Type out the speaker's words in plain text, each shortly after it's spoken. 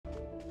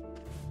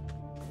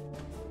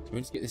Let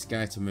me just get this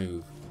guy to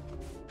move.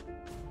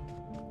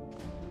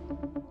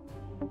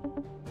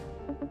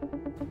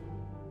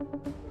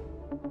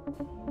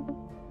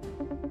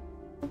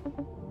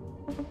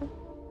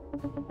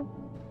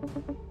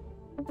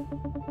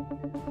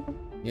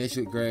 Yeah,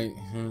 she look great.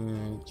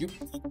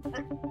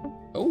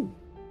 Oh.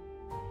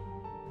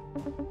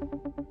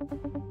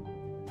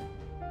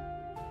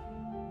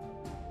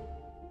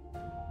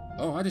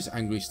 Oh, I just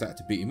angrily started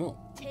to beat him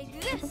up. Take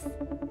this.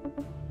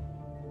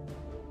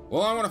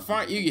 Well, I want to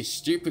fight you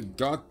stupid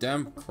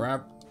goddamn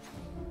crab.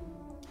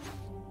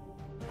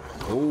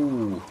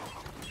 Oh.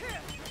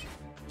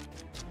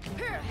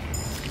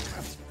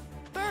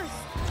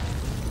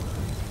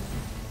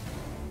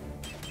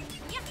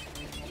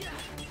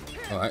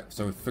 Alright,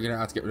 so we figured out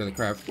how to get rid of the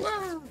crab.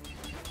 Whoa.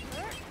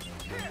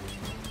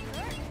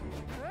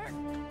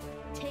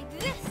 Take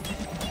this.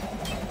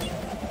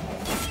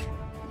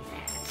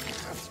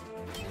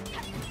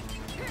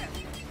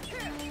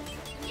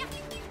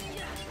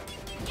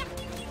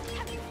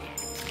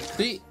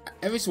 See,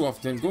 every so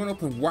often, going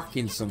up and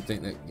whacking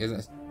something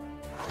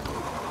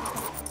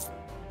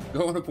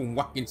going up and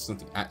whacking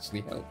something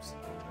actually helps.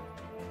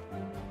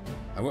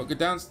 I won't go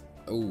down.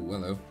 Oh,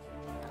 hello.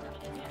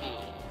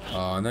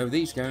 Oh no,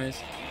 these guys.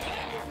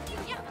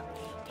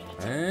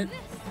 And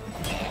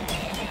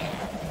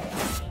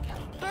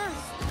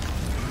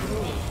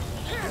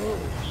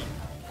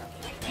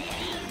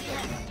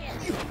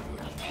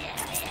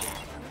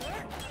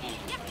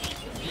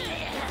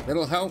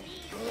that'll help.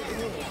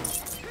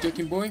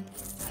 Chicken boy.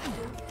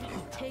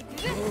 Take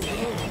this.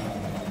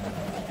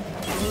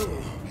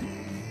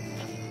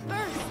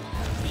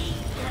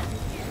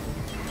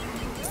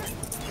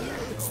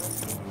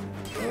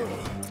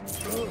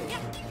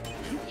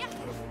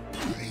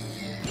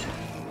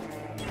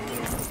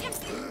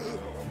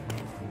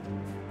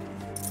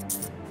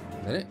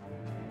 Is that it?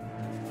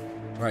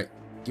 Right,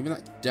 give me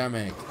that damn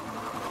egg.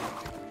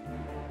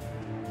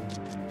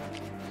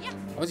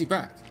 Oh, is he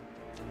back?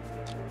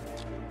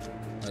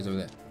 Oh, he's over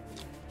there.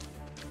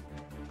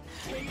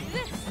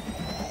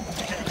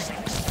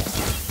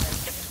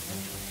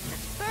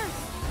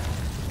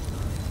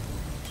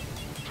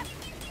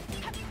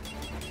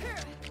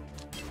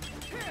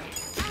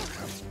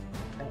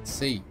 Let's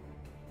see.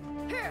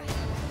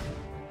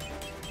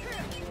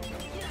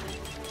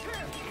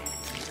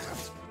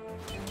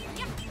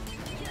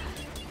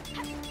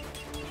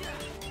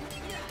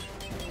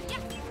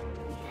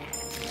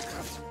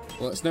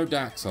 Well, it's no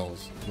Dark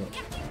Souls, but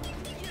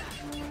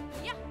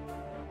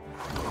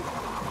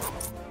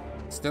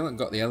still haven't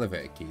got the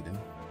elevator key though.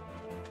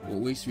 Well,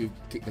 at least we've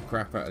kicked the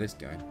crap out of this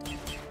guy.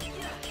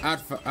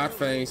 Add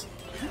phase.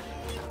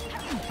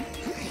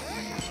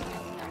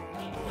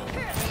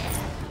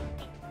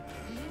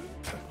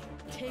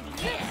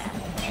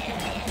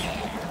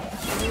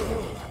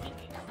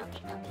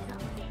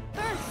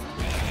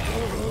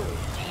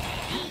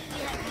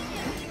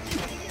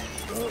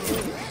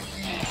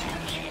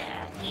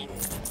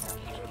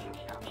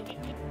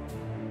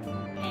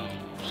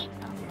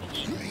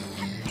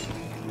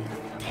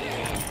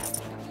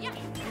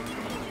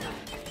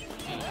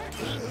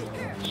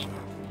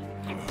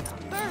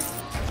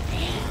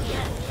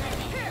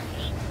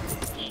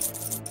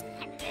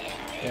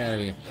 There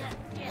we go.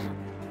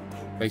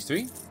 Phase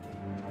 3.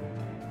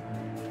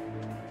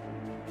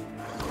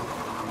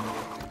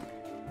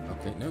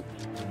 Okay, nope.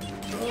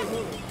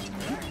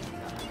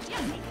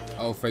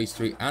 Oh, phase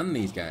 3 and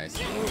these guys.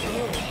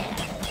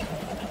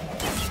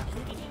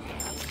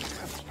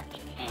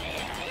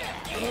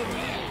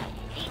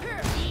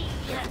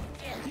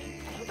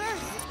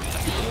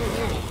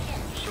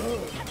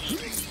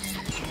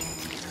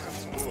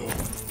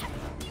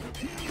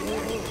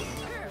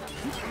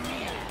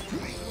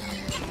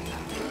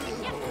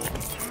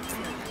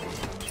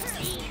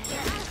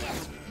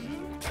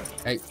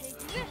 Hey.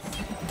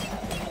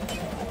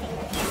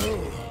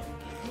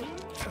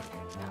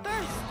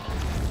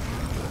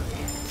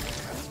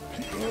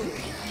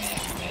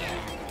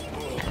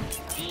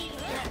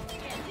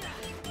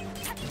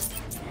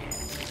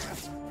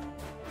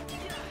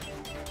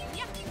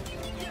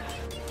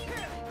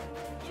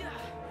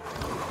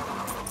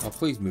 Oh,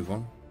 please move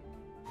on.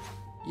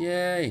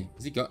 Yay!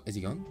 Is he gone?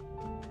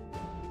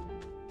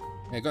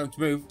 Yeah, got him to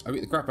move. I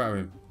beat the crap out of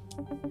him.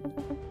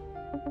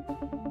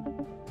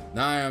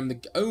 Now I am the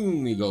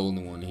only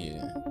golden one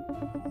here.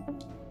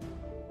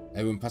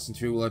 Everyone passing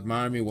through will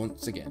admire me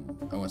once again.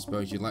 Oh, I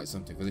suppose you'd like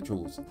something for the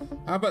trolls.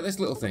 How about this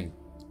little thing?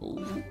 Oh,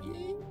 yeah.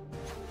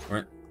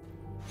 Right.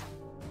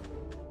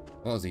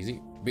 Well, that was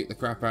easy. Beat the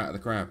crap out of the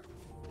crab.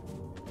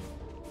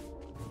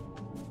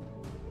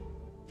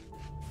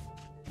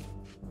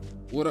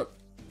 What up?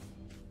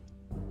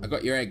 I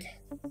got your egg.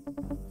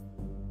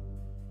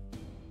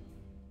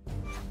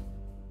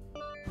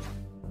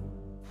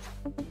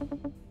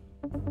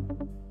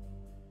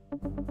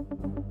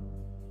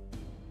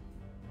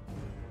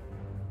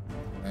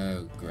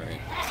 Oh, great.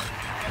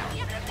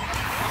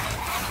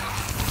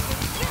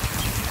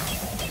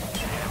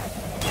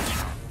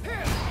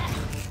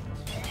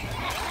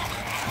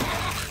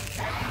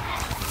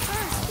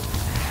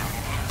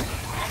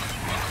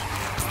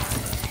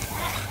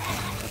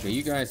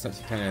 you guys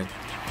actually kind of...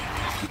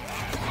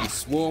 You're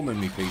swarming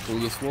me, people.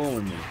 You're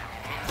swarming me.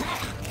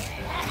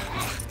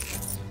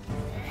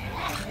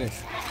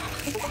 This.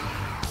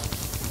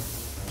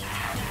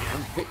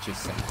 One picture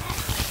set.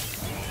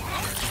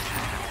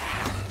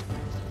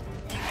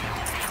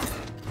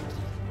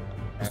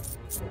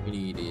 What we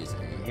need is a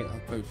hit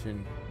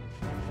potion.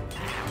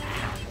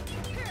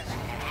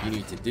 You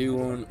need to do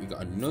one. We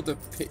got another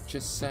picture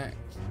set.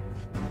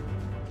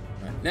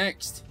 Right,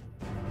 next.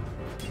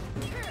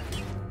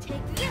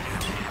 Take this.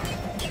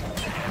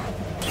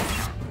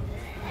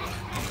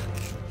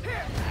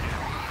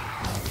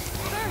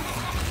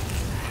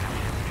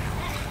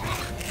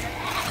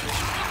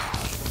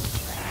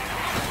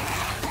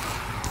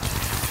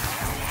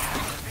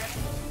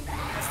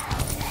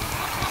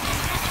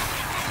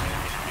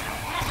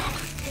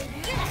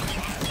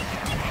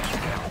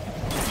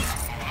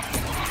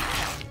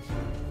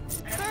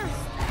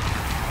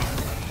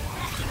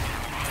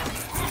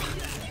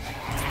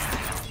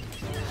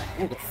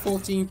 Oh, got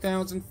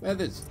 14,000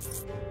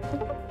 feathers.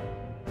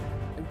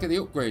 Look at the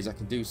upgrades I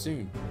can do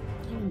soon.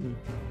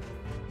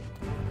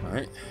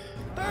 Alright.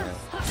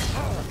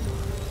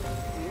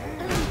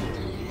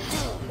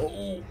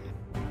 Oh.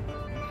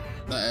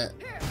 There.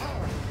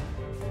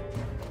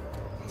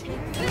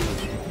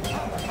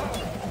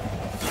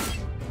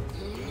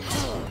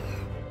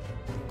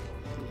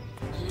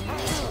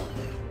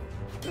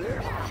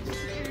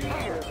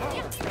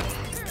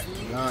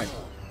 Right.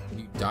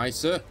 You die,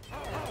 sir.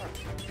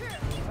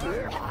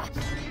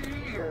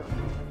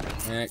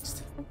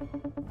 Next.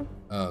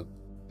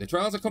 The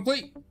trials are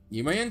complete.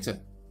 You may enter.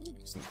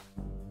 Excellent.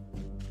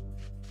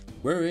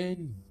 We're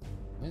in.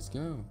 Let's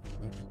go.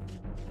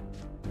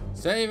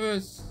 Save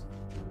us.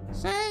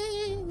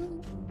 Save us.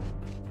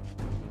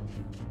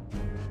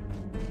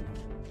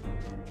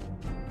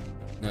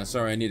 No,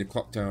 sorry, I need a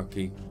clock tower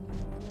key.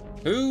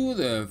 Who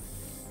the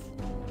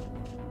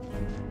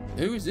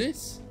who is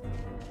this?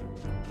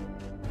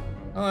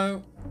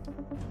 Hello.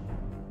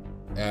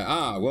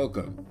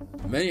 Welcome.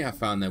 Many have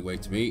found their way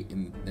to me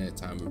in their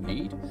time of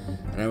need,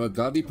 and I will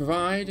gladly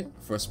provide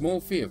for a small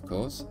fee, of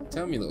course.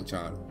 Tell me, little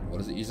child, what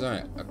is it you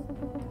desire?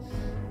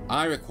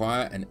 I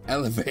require an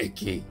elevator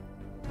key.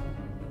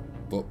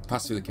 But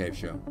pass through the cave,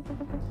 show.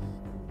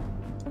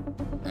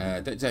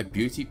 Don't you say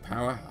beauty,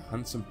 power,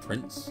 handsome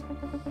prince?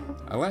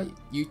 I like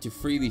you to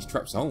free these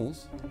trapped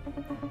souls.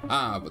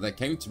 But they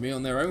came to me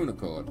on their own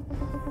accord,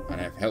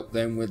 and I've helped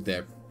them with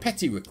their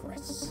petty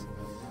requests.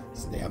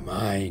 So they are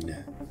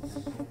mine.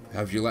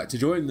 How would you like to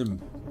join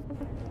them?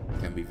 It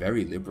can be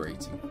very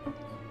liberating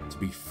to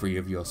be free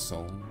of your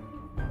soul.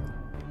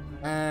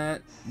 No,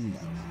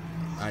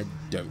 I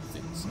don't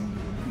think so.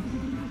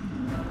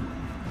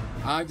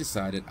 I've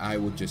decided I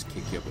will just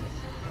kick your butt.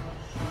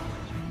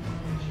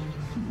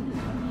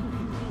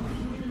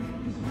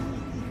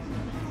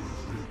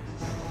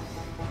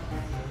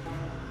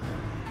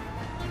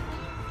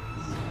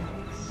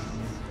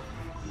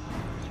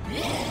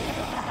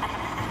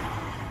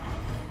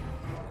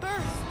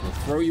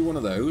 Throw you one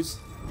of those.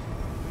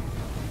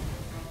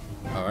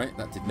 Alright,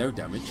 that did no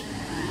damage.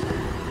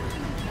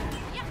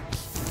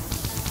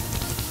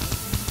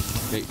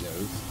 Take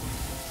those.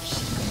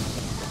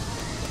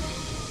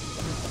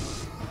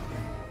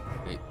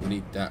 Okay, we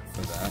need that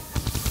for that.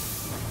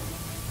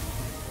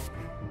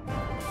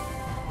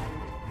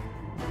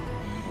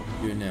 What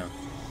are we doing now?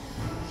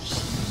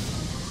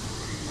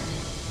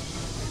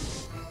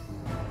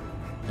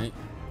 Okay.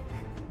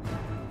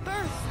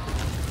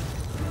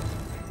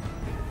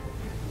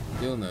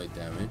 Still no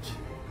damage.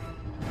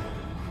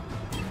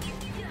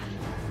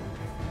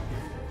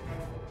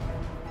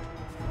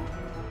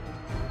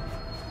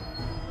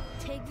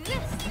 Take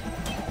this.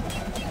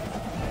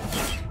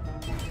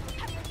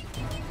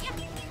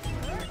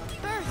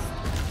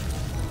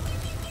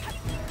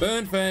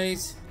 Burn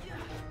face.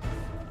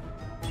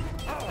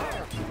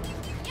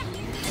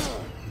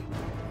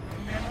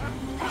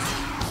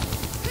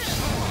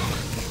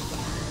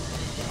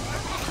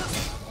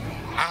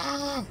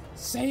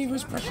 Save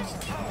us, precious.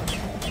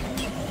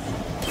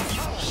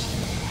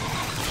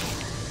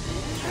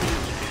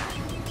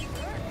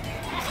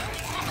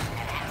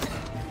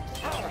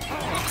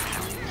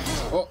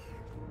 Oh,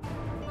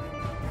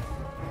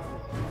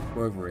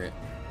 we're over it.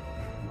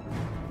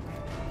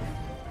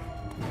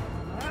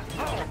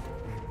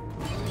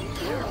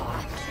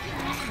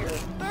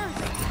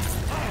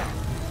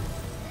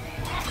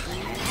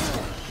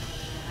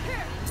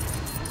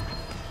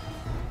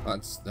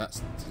 That's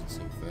doesn't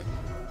seem fair.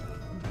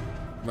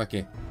 Back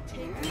here.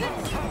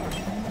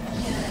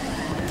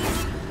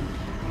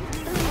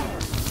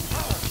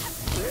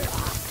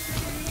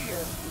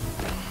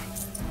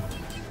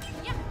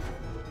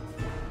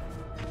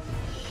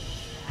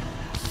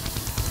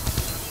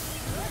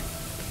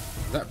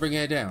 Does that bring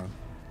her down?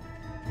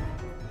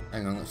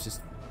 Hang on, let's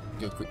just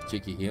do a quick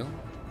cheeky heal.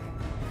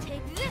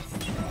 Take this.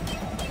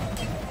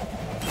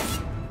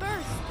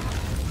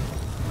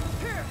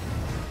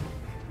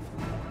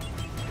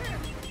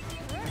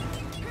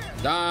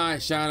 Die,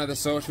 Shana the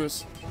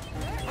sorceress.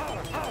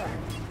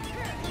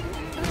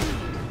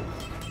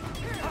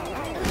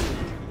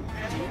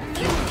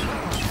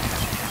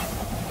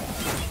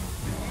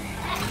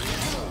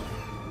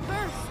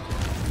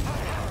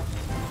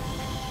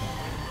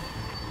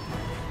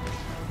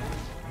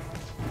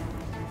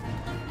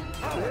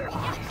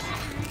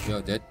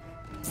 You're dead.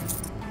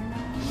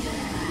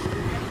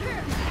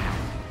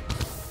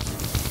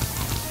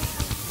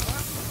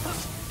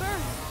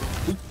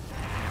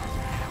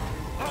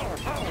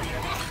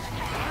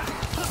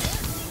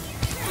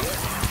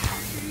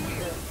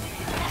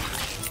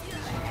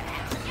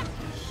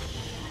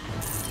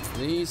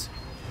 Please.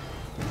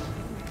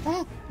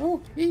 Ah,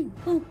 oh,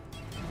 oh.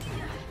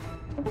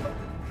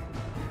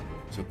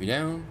 Chop you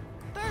down.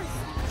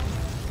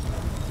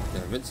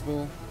 They're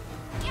invincible.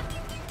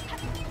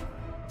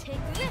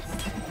 Take this.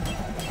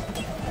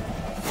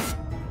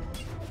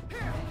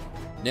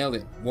 Nailed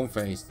it. One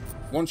phase.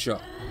 One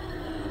shot.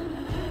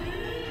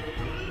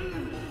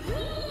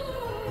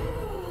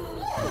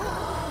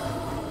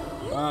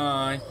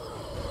 Bye.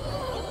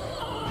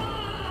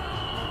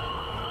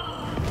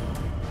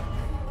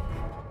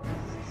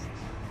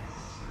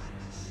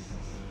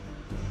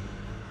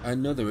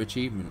 Another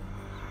achievement.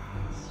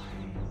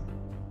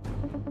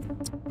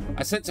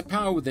 I sense a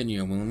power within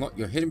you and will unlock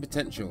your hidden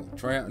potential.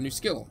 Try out a new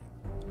skill.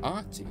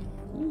 Arty.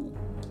 Ooh.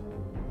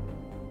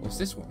 What's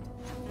this one?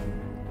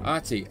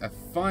 Arty, a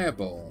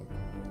fireball.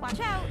 Watch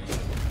out.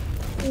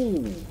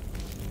 Ooh.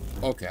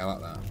 Okay, I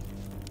like that.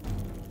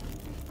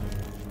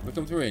 We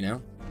come through here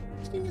now.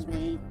 Excuse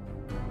me.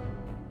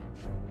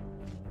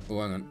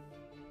 Oh, hang on.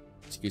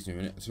 Excuse me a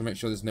minute. Just want to make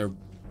sure there's no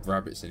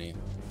rabbits in here.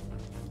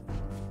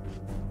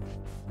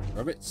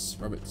 Rabbits,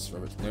 rabbits,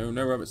 rabbits. No,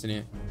 no rabbits in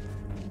here.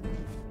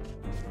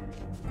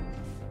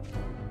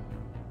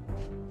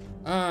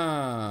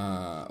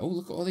 Ah. Oh,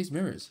 look at all these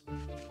mirrors.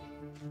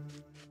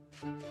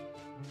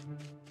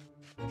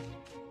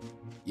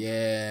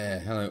 Yeah,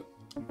 hello.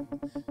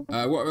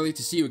 What really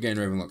to see you again,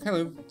 Ravenlok.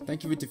 Hello.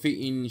 Thank you for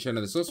defeating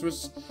Shadow the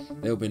Sorceress.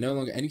 There will be no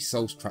longer any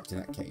souls trapped in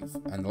that cave,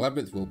 and the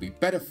labyrinth will be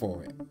better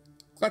for it.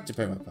 Glad to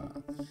play my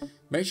part.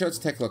 Make sure to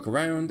take a look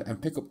around and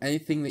pick up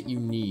anything that you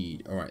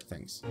need. Alright,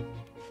 thanks.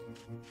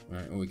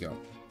 Alright, here we go.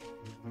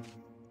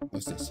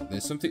 What's this?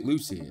 There's something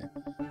loose here.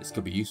 This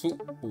could be useful.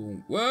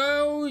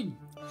 Whoa!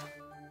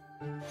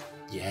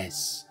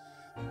 Yes.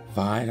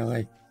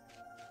 Finally.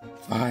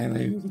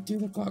 Finally, we can do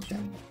the clock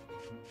down.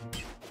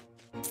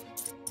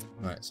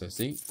 Alright, so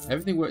see?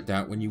 Everything worked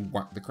out when you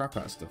whack the crap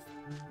out of stuff.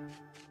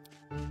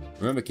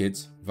 Remember,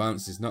 kids,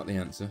 violence is not the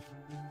answer.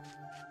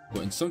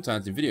 But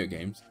sometimes in video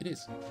games, it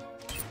is.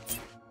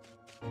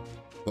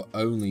 But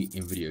only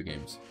in video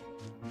games.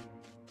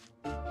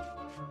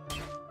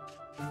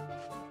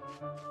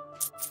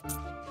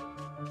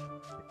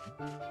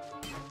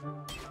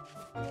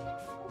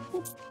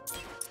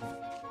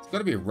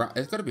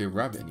 There's gotta be a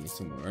rabbit in here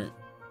somewhere,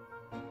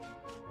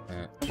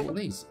 right? What are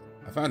these?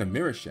 I found a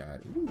mirror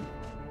shard. Ooh.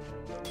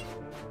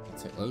 I'll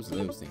take loads of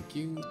those, thank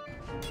you.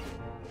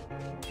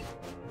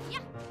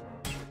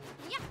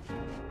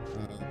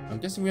 I'm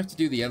guessing we have to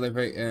do the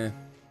elevator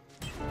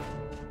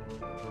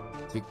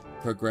to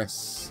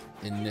progress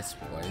in this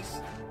place.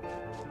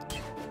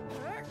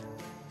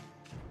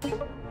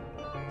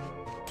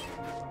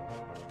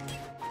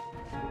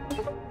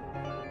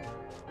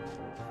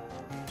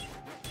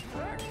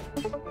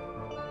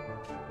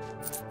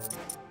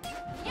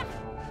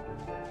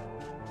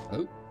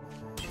 Oh.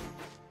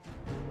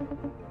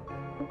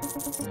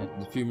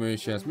 The few mirror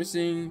shards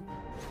missing.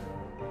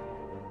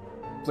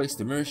 Place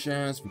the mirror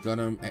shards. We got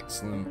them.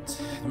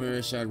 Excellent. The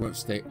mirror shard won't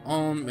stay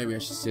on. Maybe I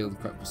should seal the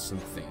crack with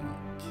something.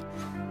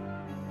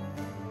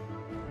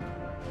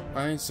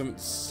 Find something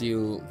to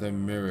seal the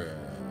mirror.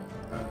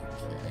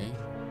 Okay.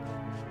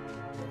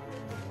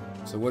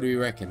 So what do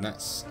you reckon?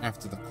 That's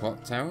after the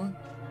clock tower?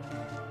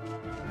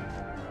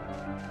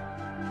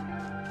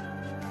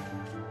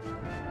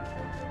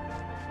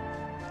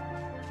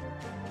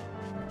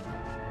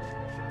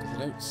 I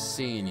don't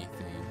see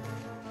anything.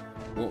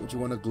 What would you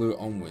want to glue it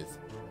on with?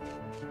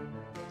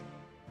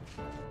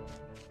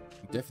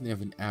 Definitely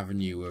have an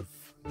avenue of...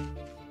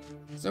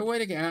 Is there a way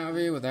to get out of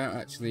here without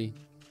actually...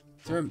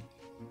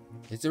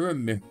 Is there a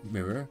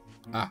mirror?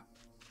 Ah.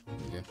 There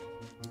we go.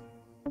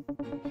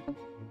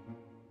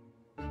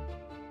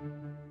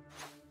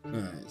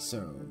 Alright,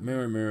 so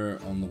mirror, mirror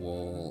on the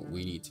wall.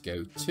 We need to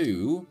go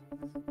to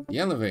the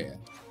elevator.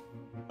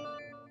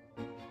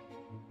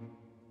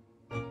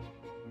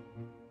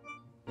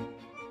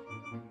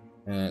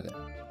 There.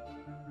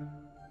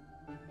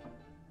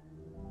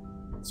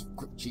 It's a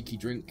quick cheeky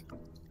drink.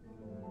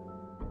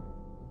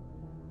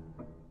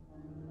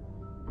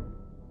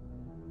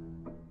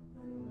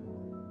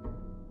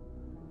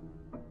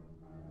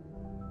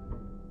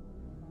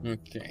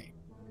 Okay.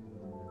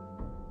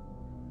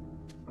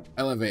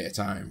 Elevator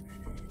time.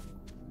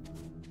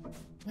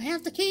 I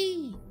have the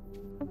key.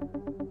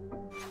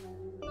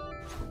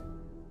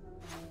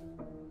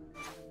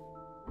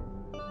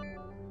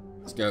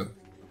 Let's go.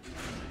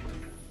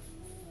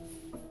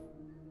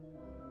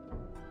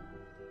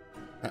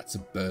 That's a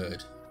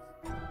bird.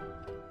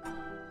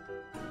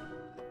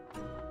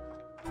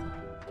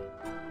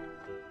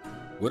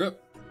 What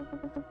up?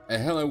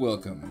 Hello,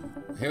 welcome.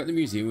 Here at the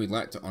museum, we'd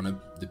like to honor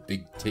the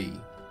Big T.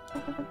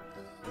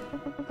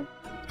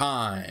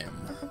 Time.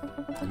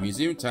 The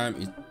museum time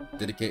is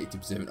dedicated to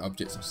preserving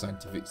objects of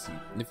scientific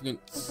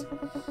significance.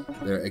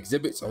 There are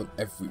exhibits on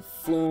every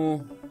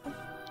floor.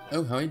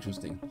 Oh, how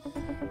interesting.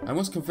 I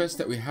must confess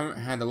that we haven't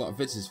had a lot of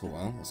visitors for a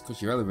while. That's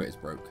because your elevator's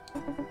broke.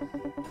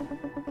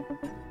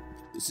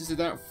 Since the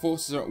dark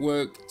forces are at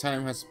work,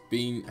 time had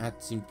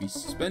seemed to be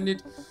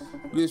suspended.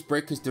 With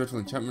breakers, direct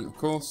enchantment, of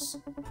course.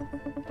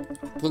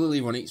 Pull the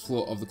lever on each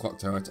floor of the clock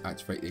tower to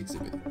activate the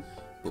exhibit.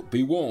 But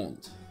be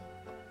warned,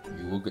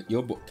 you will get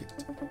your butt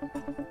kicked.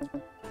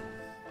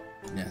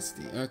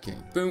 Nasty. Okay,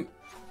 boom.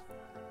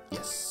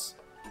 Yes.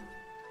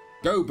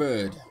 Go,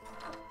 bird.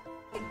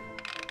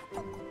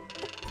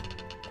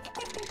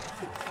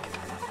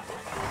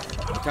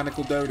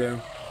 Mechanical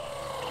dodo.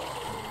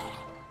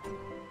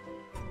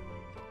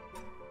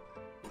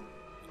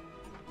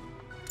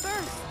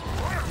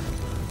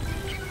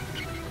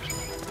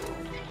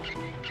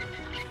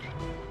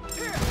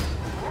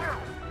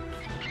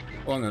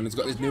 Oh, hang on, it's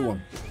got this new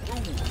one.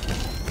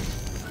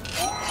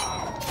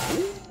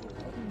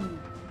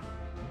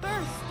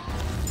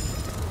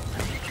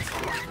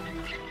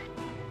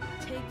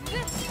 Take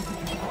this.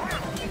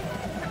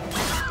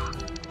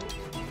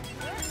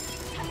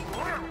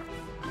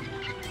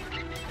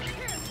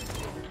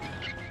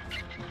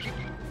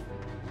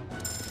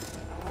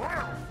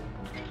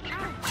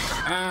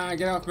 Ah,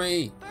 get off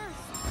me!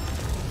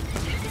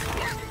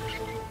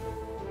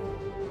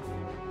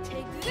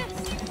 Take this.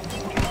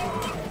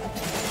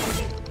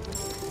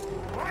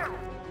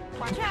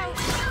 Watch out.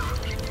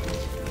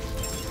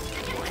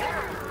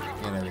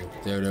 Get out of here,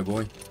 Dodo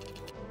boy.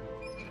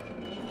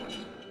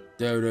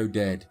 Dodo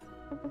dead.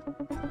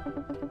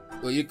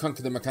 Well, you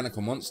conquered the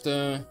mechanical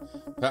monster.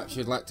 Perhaps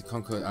you'd like to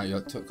conquer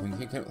your token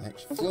the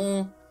extra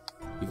floor.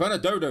 You found a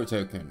Dodo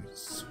token.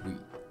 Sweet.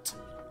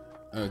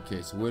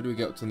 Okay, so where do we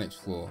get up to the next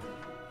floor?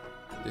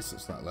 This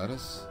looks like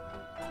ladders.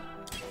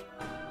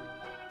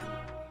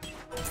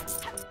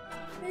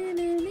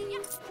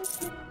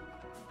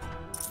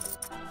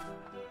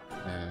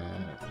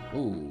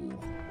 Ooh.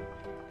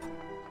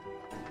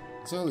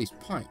 There's all these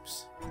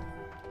pipes.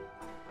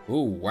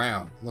 Oh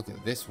wow, look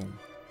at this one.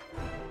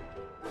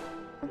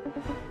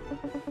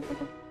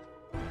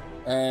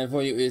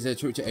 For you is a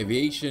true to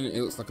aviation.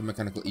 It looks like a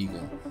mechanical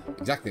eagle.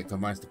 Exactly, it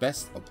combines the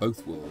best of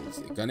both worlds,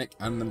 the organic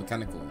and the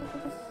mechanical.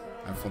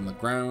 And from the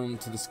ground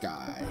to the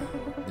sky.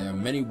 There are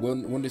many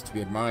wonders to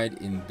be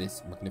admired in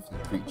this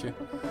magnificent creature.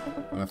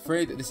 I'm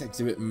afraid that this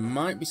exhibit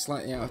might be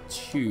slightly out of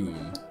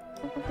tune.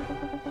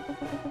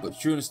 But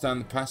to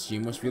understand the past, you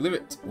must relive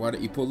it. Why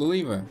don't you pull the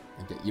lever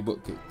and get your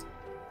butt kicked?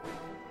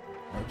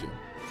 Roger.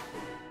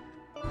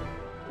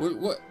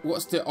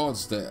 What's the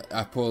odds that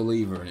I pull a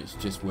lever and it's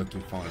just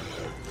working fine?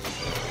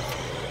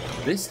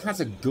 This has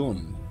a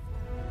gun.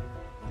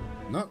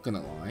 Not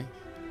gonna lie.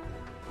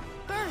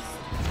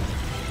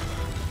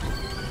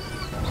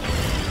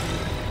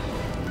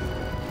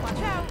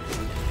 Watch out.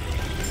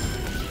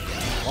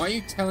 Why are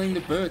you telling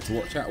the bird to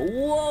watch out?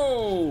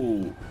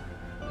 Whoa!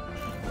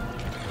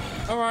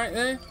 Alright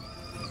there.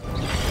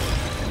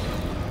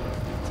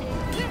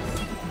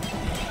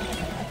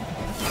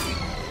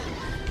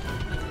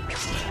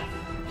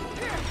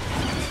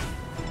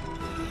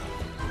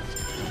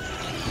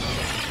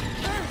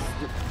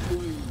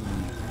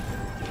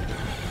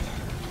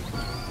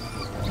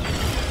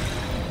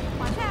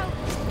 Watch out.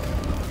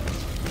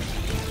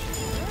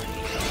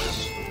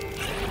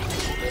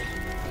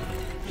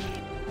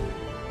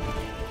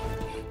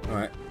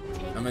 Alright.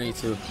 I'm gonna need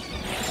to.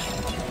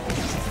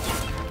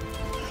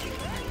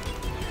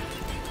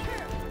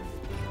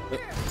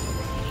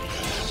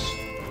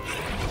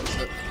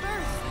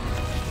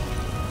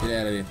 Get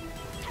out of here.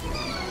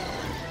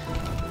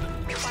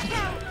 Watch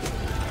out.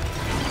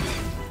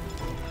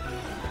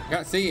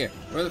 Can't see you.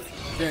 Where the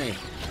f are you?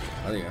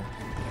 Oh, there you go.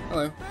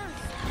 Hello.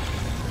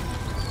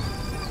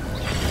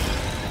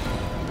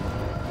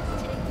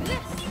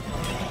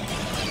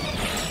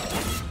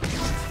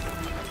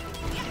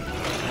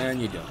 And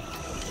you're done.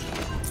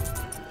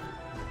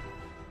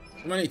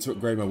 I might need to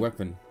upgrade my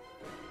weapon.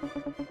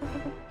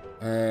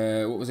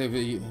 What was it?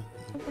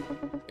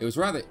 It was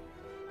rather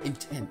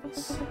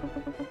intense.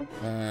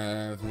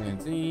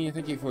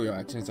 Thank you for your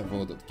actions. I've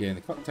ordered the gear in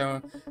the clock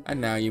tower,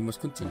 and now you must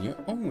continue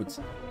onwards.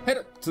 Head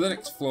up to the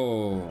next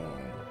floor.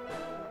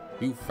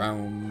 You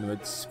found the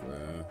red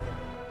square.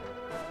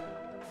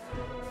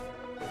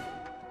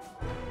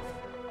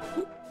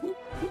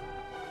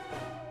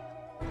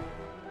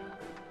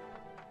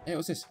 Hey,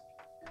 what's this?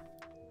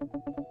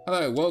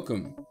 Hello,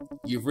 welcome.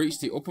 You've reached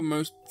the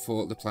uppermost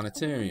floor of the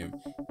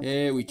planetarium.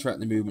 Here we track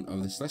the movement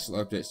of the celestial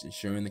objects,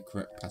 ensuring the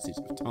correct passage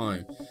of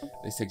time.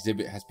 This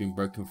exhibit has been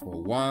broken for a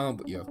while,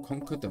 but you have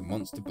conquered the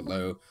monster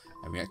below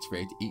and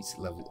reactivated each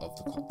level of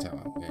the clock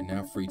tower. We are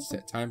now free to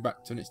set time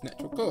back to its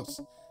natural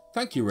course.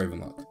 Thank you,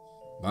 Ravenlok.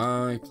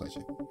 My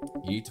pleasure.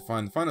 You need to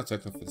find the final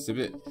token for the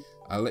exhibit.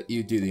 I'll let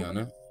you do the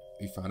honor.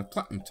 We found a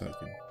platinum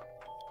token.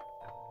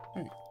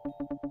 Right.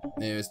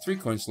 There's 3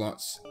 coin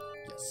slots.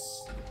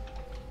 Yes.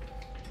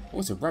 Oh,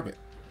 it's a rabbit.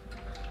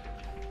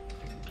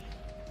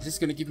 Is this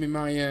going to give me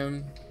my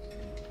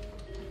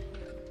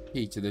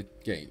key to the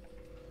gate?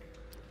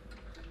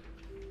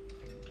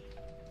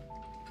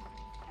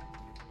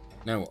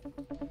 Now what?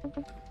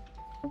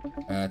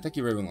 Thank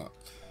you, Ravenlok.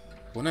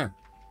 What now?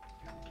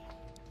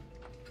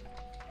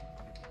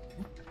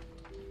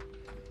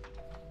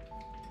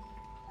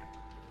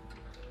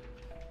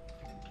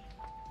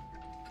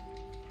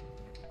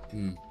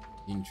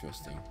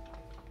 Interesting.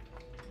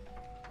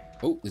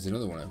 Oh, there's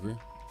another one over here.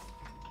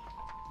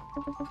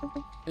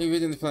 Hey, you're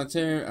in the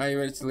planetarium. Are you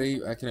ready to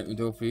leave? I can open the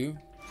door for you.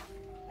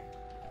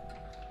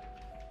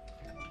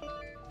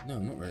 No,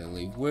 I'm not ready to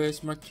leave.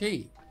 Where's my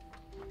key?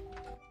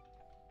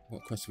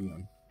 What quest are we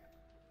on?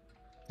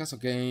 Castle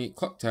Gate,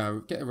 Clock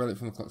Tower. Get a relic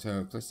from the Clock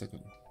Tower. Place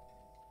second.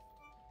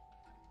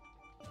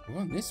 We're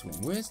on this one.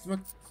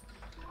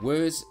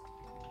 Where's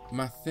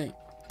my thing?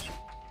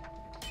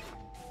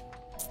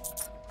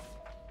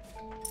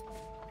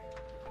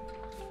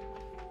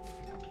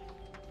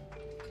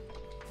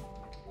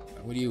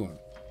 What do you want?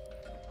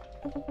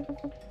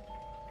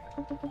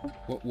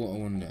 What I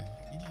wonder?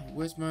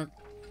 Where's my...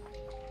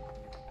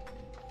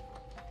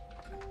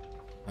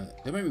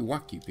 they may be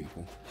wacky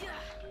people.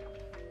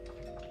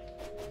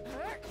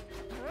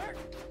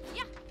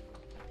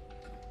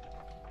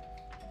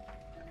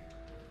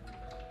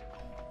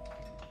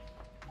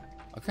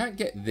 I can't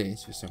get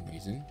this for some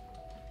reason.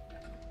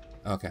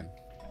 Okay.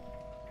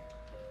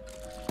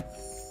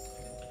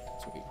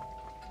 Sweet.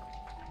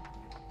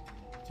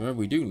 So maybe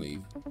we do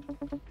leave.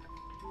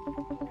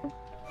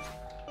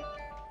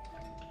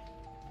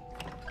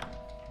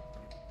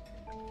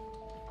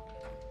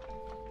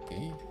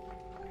 Okay.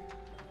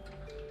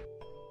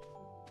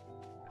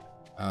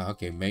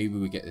 Okay, maybe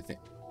we get the thing.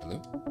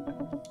 Hello?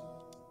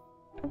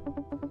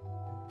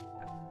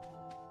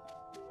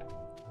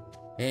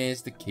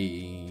 Here's the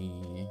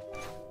key.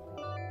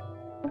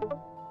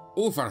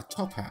 Oh, I found a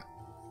top hat.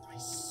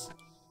 Nice.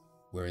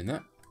 Wearing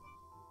that.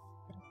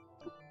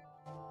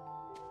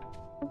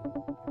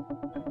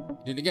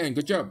 You did it again.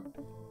 Good job.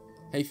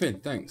 Hey Finn,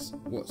 thanks.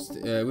 What's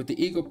with the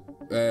Eagle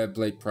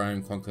Blade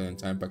Prime conquering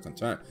time back on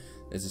time?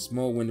 There's a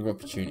small window of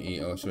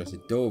opportunity, or should I say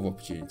door of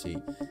opportunity,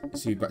 to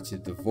see back to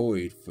the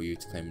void for you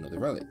to claim another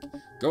relic.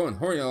 Go on,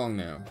 hurry along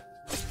now.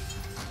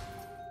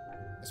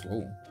 That's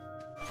all.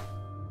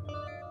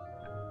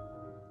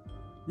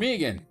 Me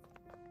again.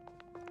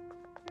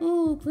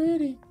 Ooh,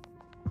 pretty.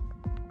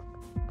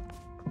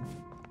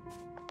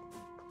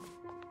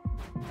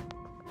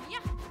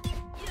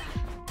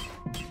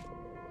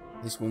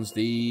 This one's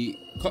the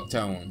Clock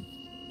Tower one.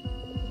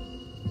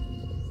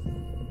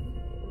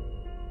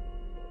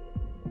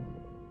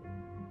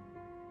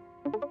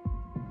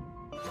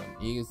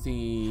 Eagle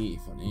thief,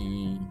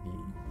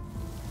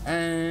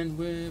 and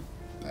we're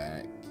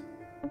back.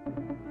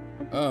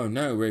 Oh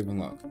no,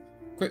 Ravenlok.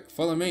 Quick,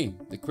 follow me.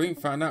 The Queen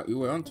found out we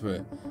were onto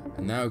her,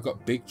 and now we've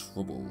got big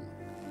trouble.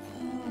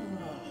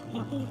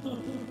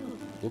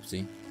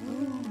 Whoopsie.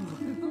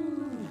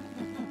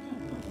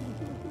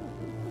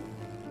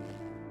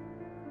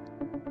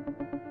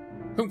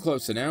 Come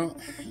closer now.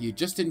 You're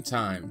just in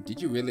time.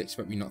 Did you really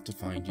expect me not to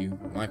find you?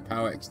 My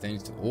power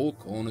extends to all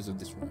corners of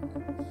this room.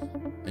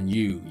 And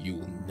you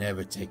will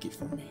never take it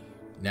from me.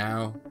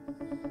 Now,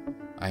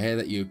 I hear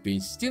that you've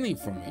been stealing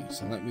from me,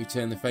 so let me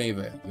return the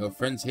favor. Your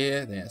friends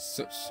here, they are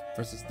such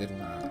precious little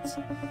hearts.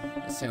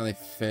 Let's see how they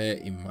fare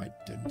in my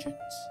dungeons.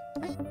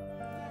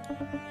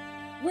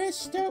 We're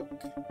stuck.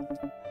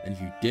 And if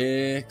you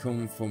dare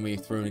come for my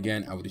throne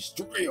again, I will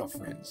destroy your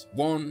friends.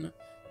 One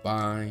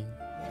by...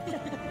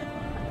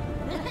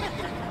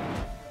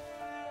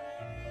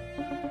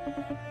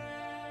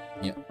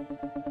 Yep.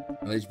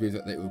 I alleged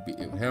that it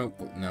would help,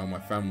 but now my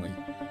family,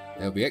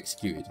 they'll be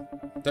executed.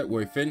 Don't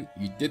worry, Finn.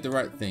 You did the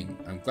right thing.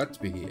 I'm glad to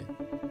be here.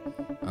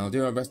 I'll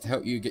do my best to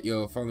help you get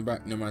your family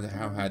back, no matter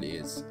how hard it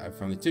is. I have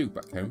family too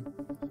back home.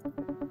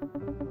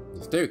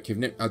 If they're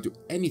kidnapped, I'll do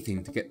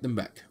anything to get them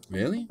back.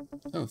 Really?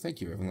 Oh,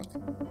 thank you,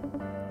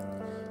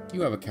 Ravenlok.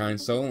 You have a kind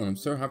soul, and I'm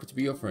so happy to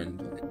be your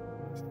friend.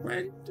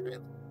 Friend,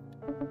 really?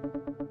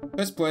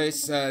 First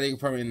place, you're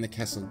probably in the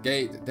castle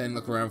gate, then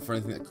look around for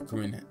anything that could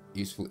come in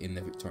useful in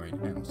the Victorian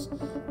house.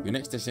 Your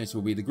next destination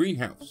will be the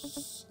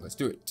greenhouse. Let's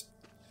do it.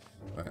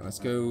 Right, let's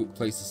go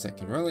place the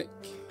second relic.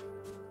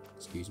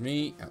 Excuse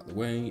me, out of the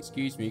way.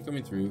 Excuse me,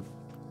 coming through.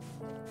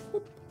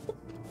 Boop, boop,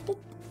 boop, boop,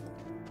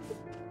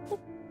 boop.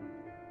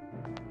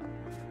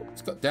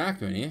 It's got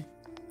darker in here.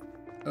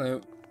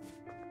 Hello.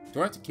 Do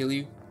I have to kill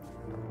you?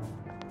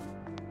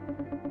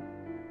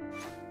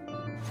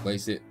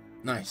 Place it.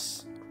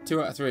 Nice.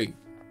 2 out of 3.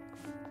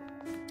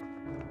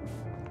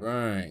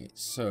 Right,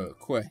 so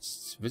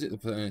quests. Visit the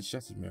planet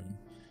Shattered Moon.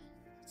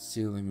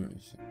 Seal the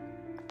moon.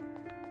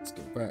 Let's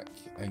go back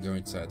and go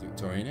inside the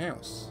Victorian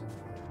house.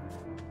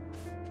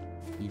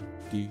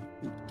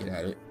 Get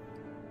out of it.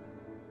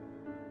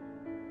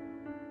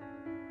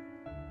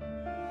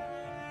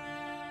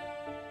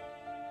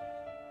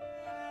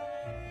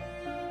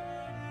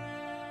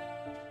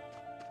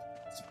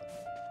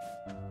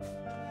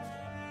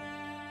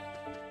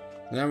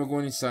 Now we're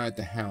going inside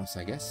the house,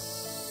 I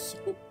guess.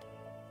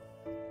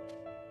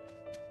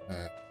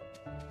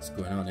 What's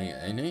going on here,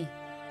 ain't he?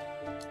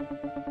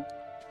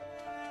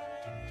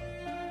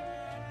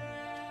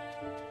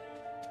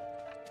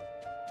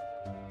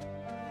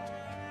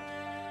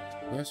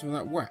 We have some of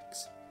that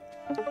wax.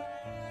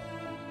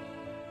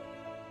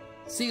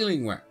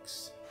 Sealing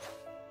wax.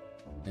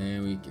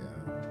 There we go.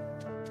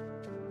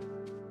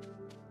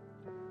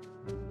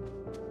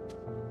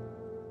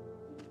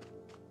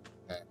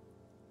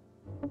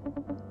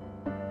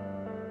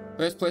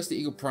 First, place the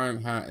Eagle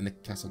Prime hat in the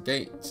castle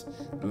gate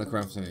and look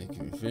around for something you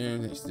can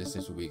confirm. Next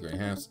distance will be a grey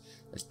house.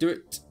 Let's do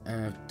it.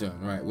 I've done.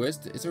 Right, where's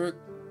the, is there a...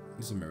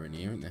 There's a mirror in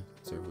here, isn't there?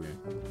 It's over here.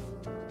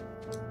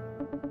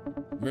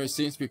 The mirror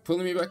seems to be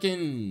pulling me back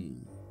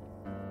in.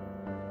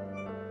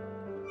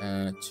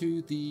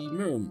 To the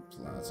mirror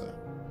plaza.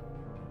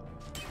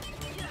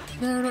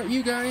 No, not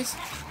you guys.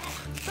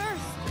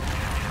 First,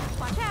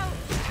 watch out.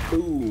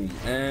 Boom,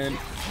 and...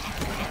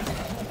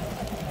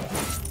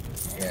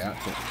 Yeah,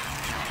 that's it.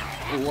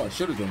 Oh, what I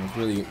should have done was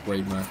really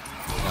upgrade my... Yeah,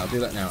 I'll do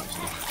that now,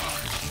 actually.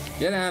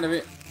 Get out of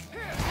it.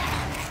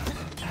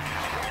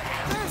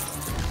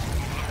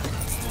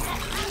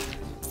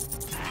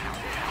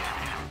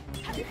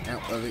 Get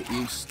out of it,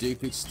 you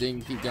stupid,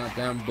 stinky,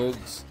 goddamn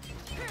bugs.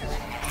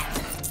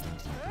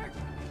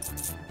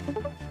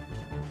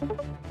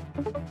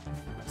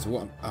 So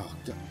what? Oh,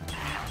 God.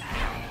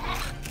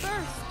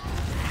 First,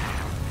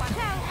 watch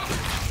out.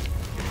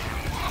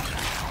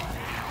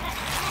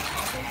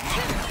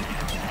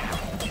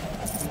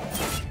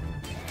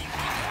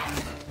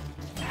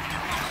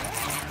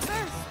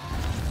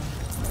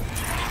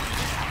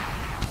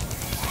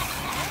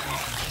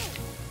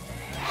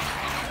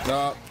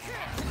 Stop.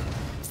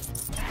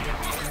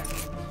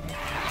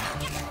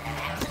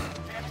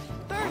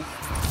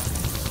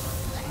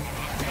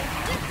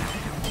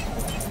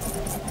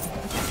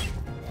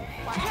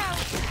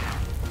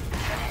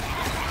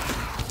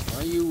 Why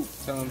are you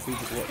telling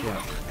people to watch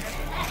out?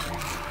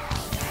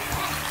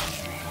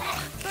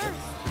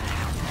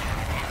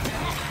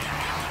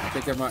 I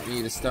think I might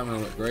need a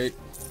stamina upgrade.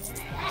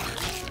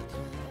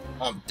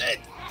 I'm dead.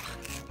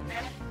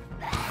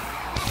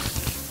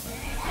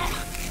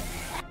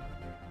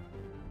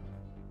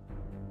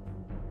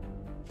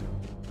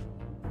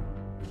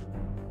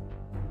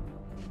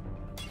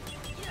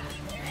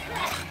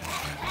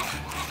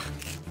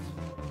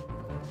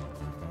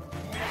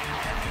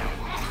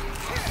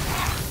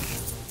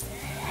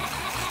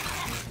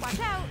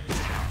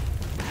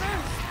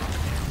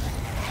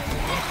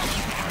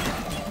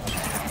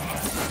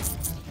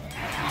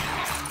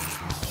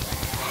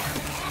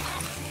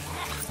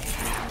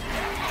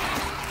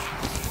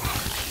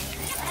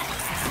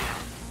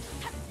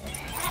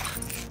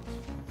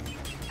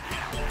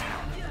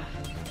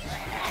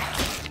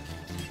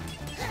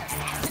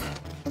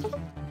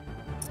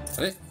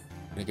 It?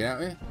 Can I get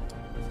out of here?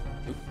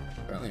 Oop,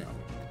 apparently not.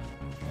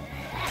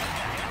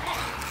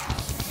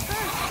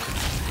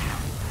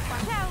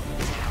 Watch out.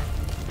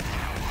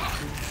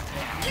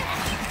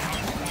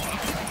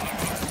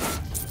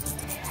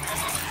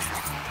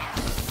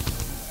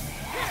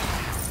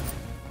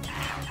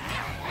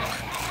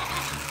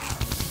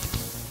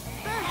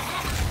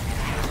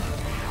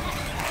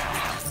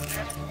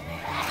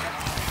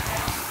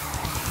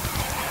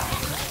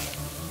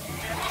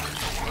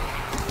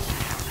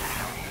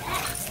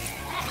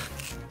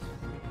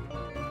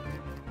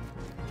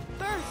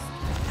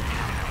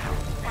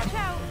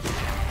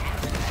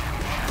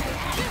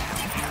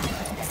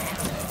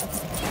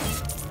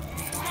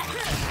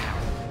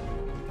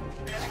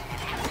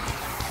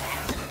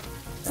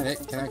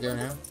 Can I go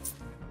now?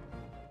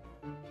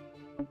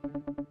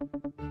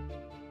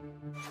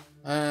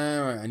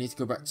 Right, I need to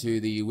go back to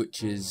the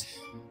witch's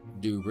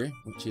doobry,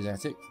 witch's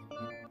attic.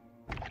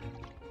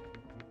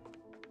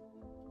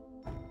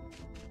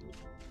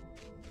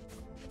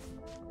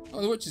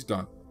 Oh, the witch is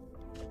gone.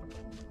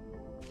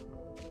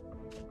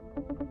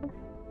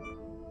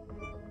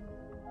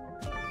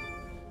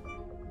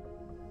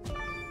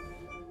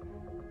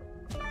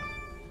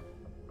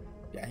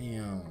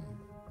 Damn.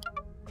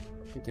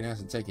 Kicking ass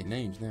and taking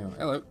names now.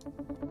 Hello.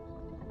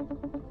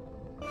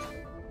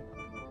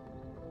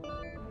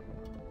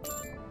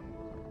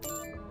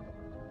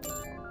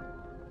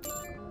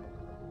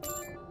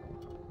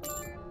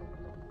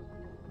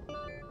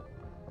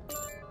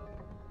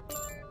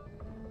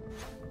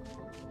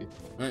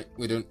 Right,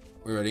 we're done.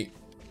 We're ready.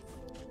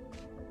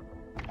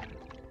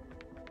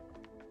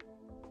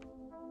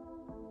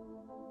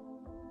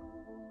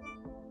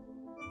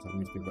 So I'm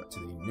going to go back to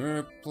the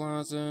Mirror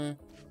Plaza.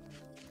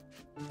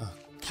 Oh,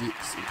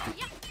 jeez.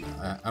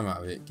 I'm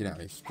out of it. Get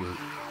out of here,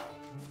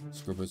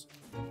 scrubbers.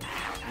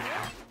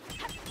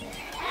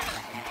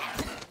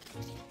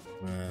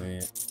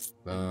 Right.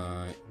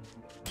 Bye.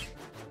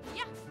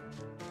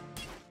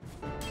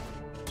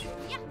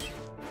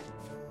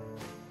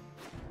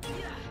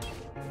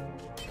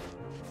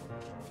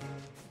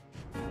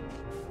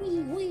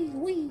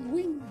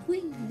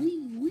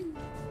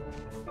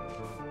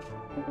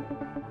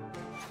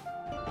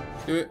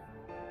 Do it.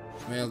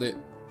 Nailed it.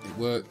 It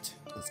worked.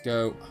 Let's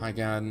go. Hi,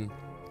 Garden.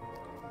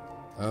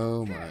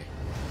 Oh my.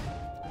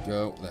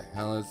 Go. The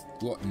hell is...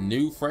 What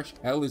new fresh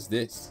hell is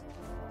this?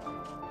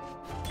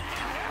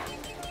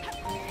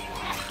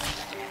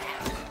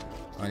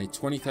 I need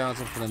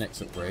 20,000 for the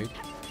next upgrade.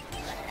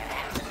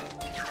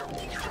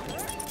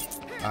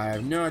 I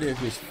have no idea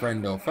if it's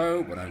friend or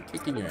foe, but I'm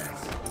kicking your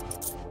ass.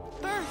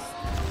 Burst.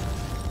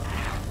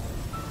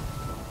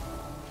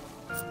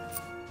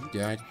 You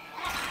died.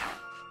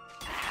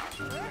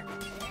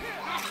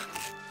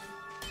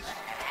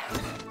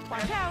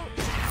 Watch out.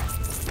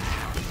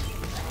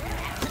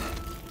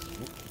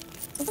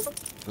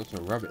 There's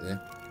a rabbit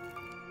there.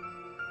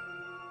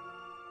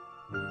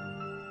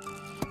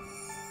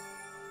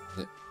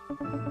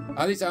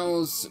 Are these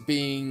owls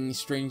being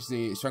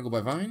strangely strangled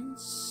by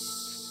vines?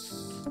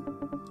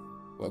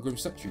 What a grim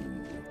statue.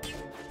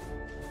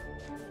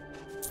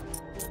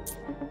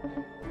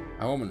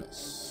 How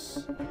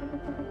ominous.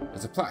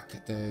 There's a plaque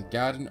at the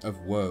Garden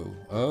of Woe.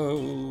 Oh,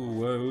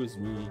 woe is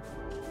me.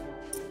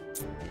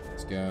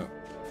 Let's go.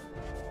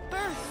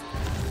 Burst.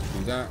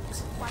 Do that.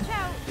 Watch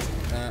out.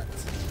 That.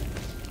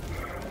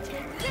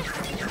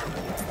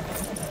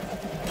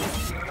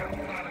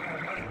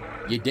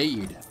 You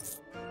did.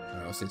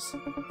 Alright, what's this?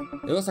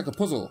 It looks like a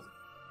puzzle.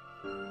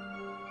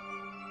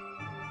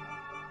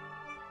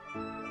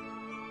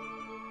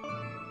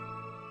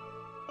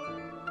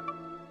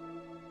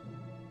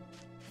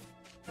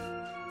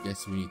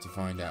 Guess we need to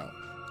find out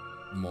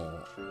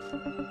more.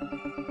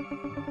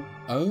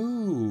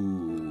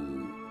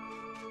 Oh.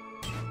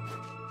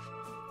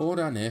 4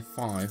 down here,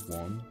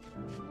 5-1.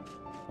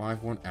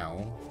 5-1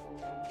 owl.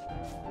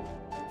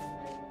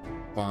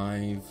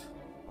 5-2,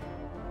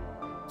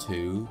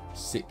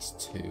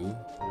 6-2.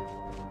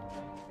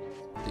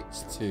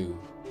 6-2.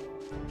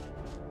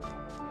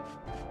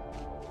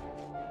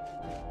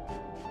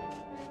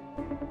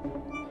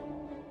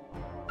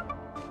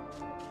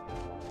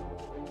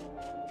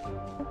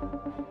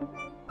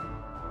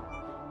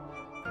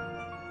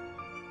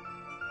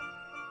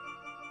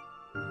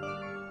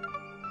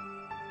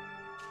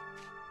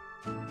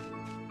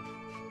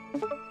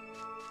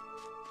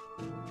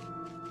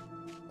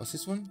 What's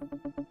this one?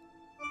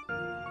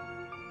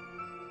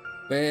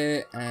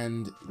 Bear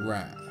and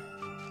rat.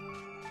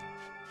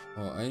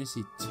 Oh, I only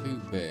see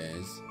 2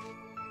 bears.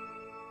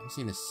 I've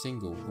seen a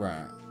single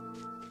rat.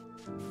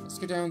 Let's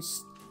go down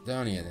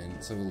here then.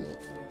 Let's have a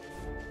look.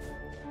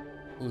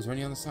 Oh, is there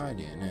any on the side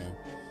here? No.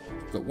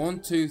 We've got 1,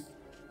 2,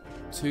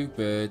 2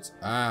 birds.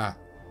 Ah,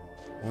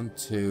 1,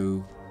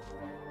 2.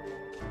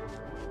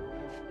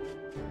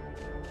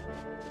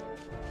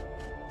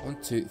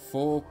 1, 2,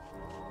 4.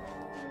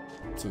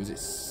 So is it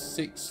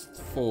 6,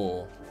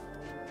 4?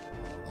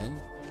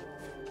 Then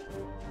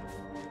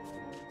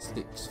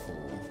 6, 4.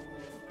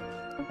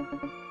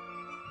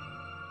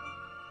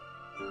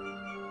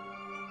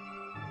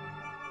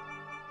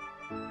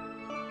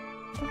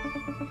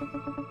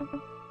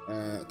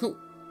 Cool.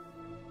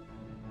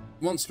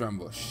 Monster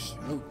ambush.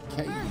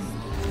 Okay.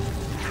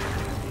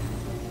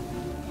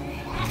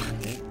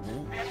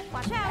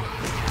 Watch out.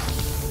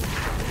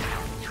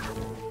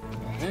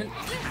 And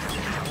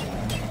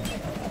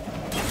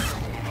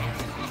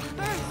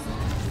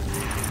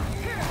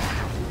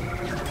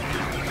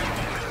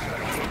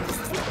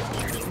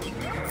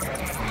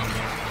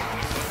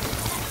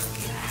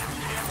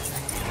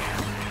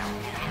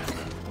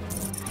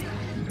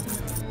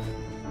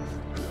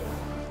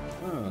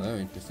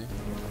interesting.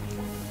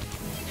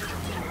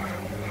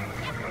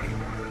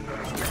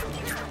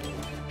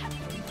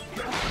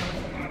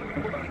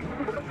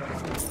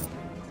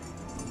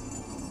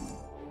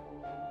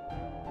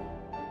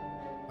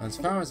 As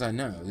far as I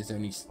know, there's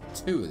only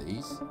 2 of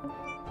these.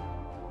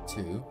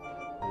 2.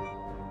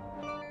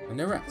 And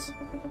no rats.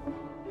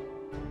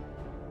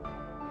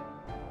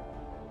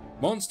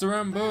 Monster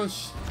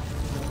ambush!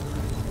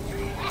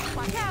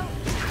 Watch out.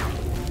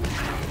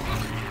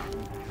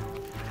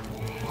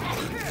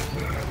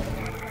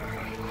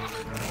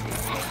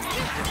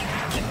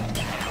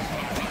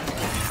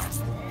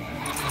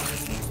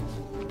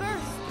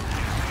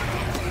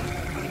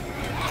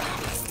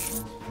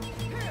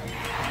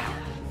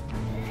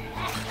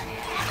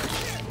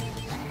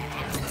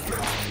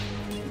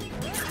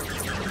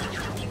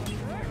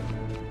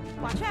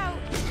 Watch out.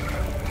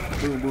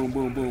 Boom, boom,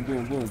 boom, boom,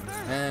 boom, boom.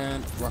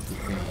 And rocket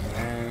thing.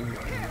 And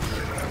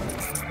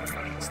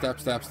stab,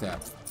 stab,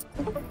 stab.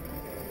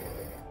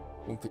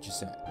 One picture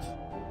set.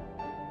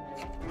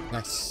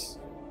 Nice.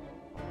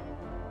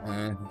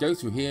 And go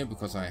through here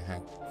because I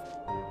had.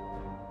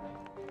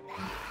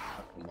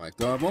 Oh my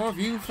god, more of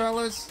you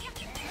fellas.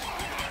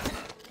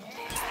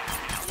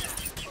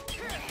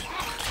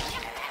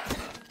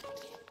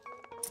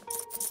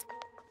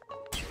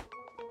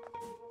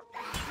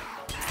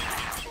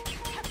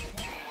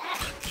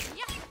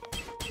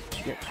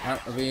 Get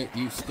out of here,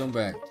 you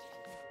scumbag.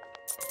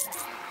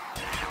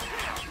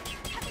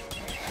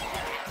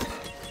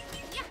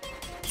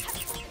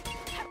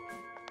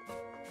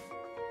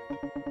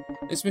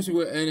 This must be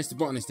where Ernest the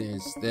botanist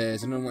is.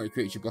 There's an unwanted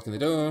creature blocking the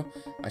door.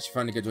 I should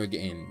find a good way to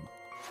get in.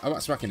 How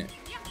about smacking it?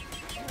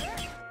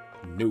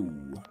 No.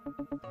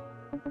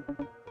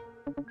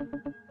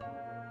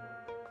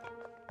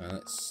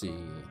 Let's see.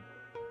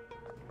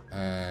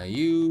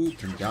 You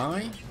can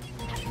die.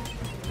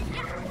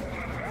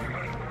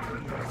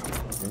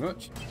 Very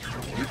much.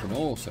 You can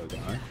also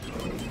die.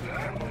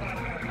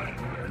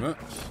 Very much.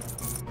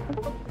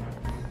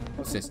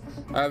 What's this?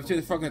 Between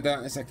the fog and the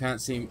darkness, I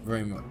can't see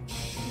very much.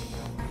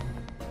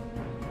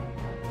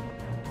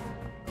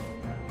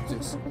 What's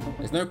this?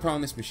 There's no power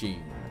on this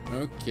machine.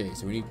 Okay,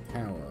 so we need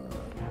power.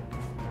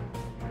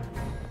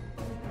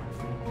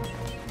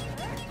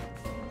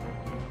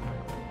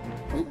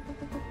 Oh,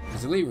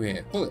 there's a lever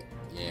here. Pull it.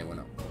 Yeah, why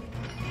not?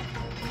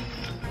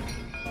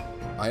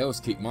 I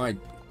always keep my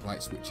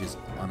light switches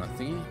on a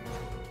thingy.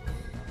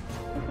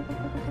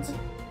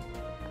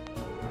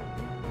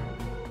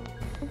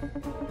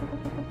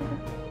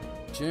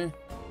 Sure.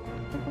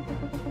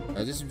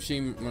 This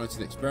machine monitor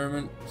the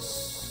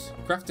experiments.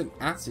 Craft an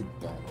acid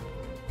bomb.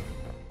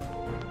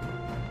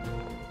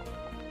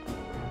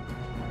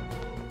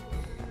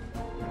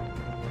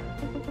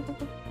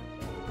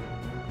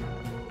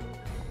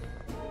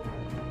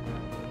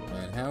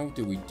 And how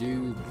do we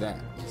do that,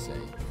 you say?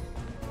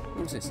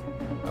 What's this?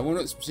 I wonder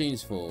what this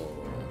machine's for.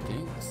 Okay,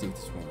 let's see if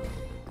this one.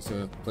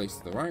 So a place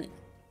to the right.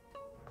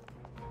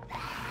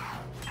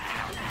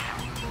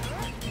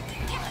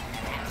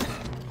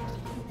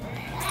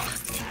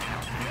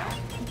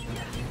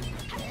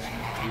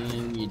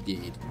 And you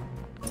did.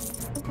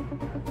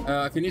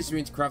 I can use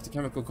this to craft a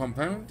chemical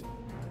compound.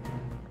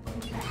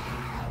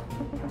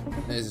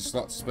 There's a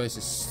slot to space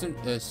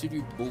a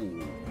studio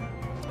ball.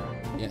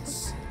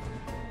 Yes.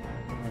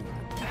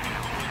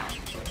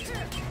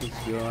 Kick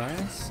your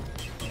ass.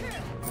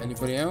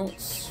 Anybody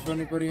else? For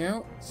anybody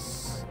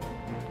else?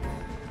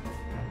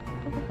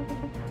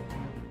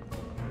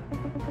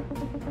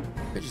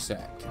 Picture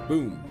sack.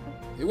 Boom.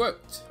 It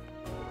worked.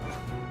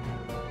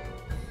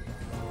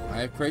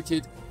 I have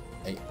created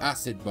an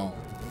acid bomb.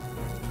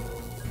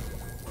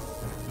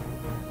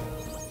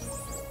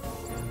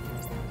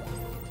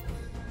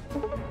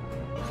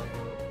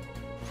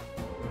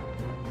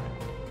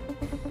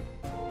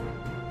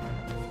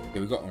 Okay,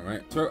 we got one,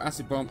 right? Throw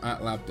acid bomb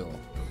at lab door.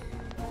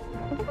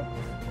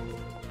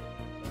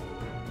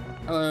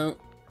 Hello.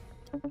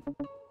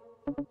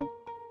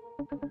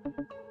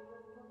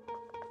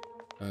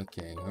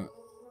 Okay.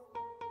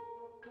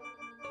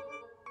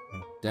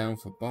 Down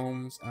for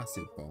bombs.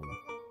 Acid bomb.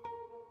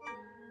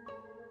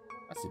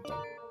 Acid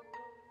bomb.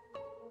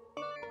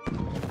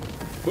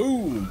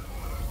 Boom!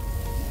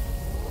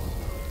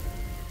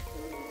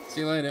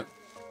 See you later.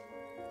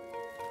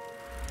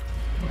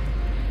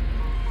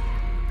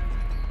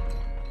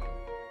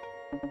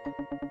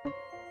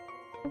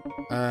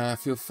 I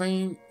feel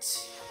faint.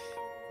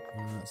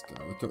 Let's go.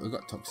 We've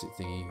got toxic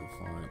thingy. We're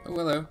fine. Oh,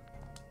 hello.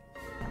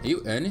 Are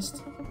you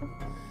Ernest?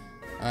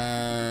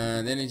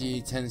 The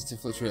energy tends to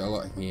fluctuate a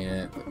lot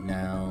here, but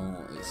now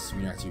it's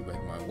reacting with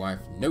my wife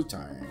in no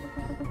time.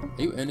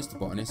 Are you Ernest the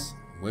botanist?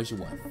 Where's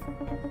your wife?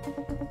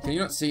 Can you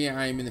not see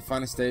I am in the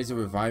final stage of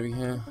reviving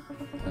her?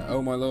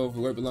 Oh my love,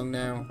 we won't be long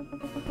now.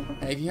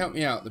 Hey, if you help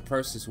me out, the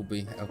process will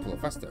be a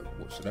lot faster.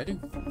 What should I do?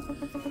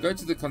 Go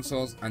to the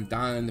consoles and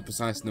dial in the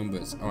precise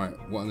numbers. Alright,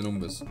 what are the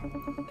numbers?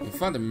 You'll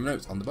find the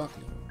notes on the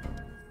balcony.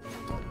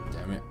 God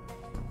damn it.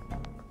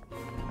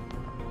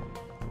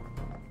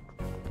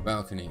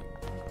 Balcony.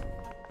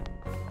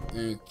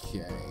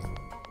 Okay.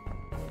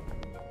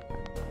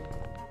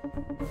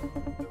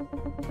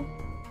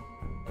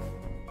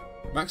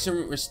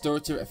 Maximum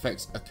restorative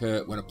effects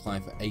occur when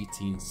applied for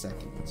 18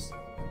 seconds.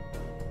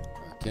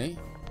 Okay.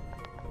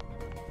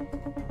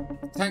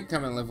 Tank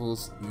carbon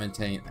levels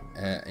maintain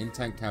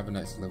in-tank carbon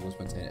dioxide levels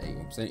maintain at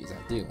 81% is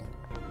ideal.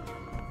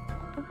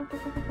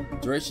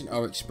 Duration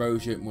of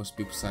exposure must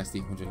be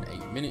precisely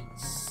 108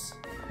 minutes.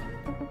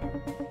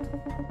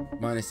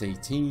 Minus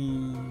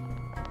 18.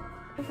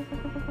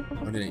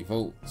 108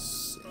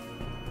 volts.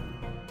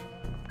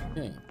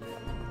 Okay.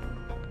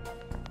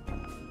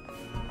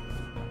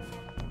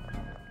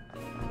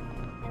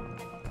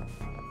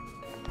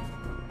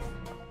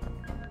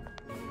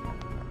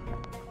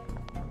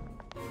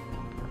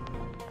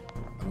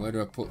 And where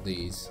do I put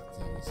these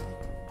things?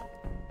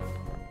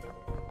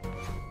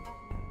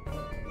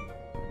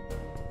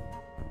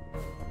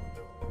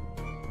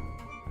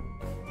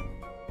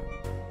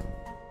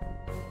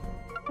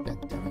 God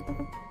damn it.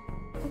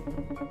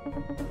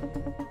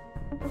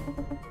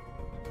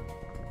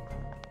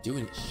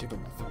 Doing it shit on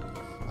my phone.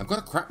 I've got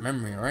a crap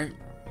memory, alright?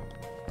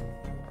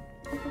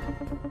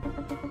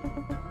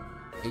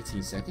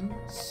 18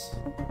 seconds.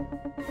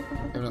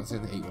 Carbon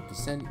dioxide at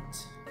 81%.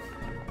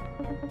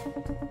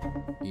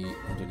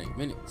 108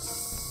 minutes.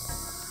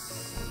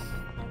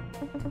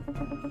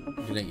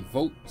 180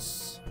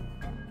 volts.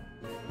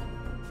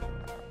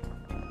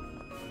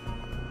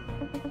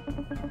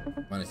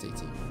 Minus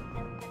 18.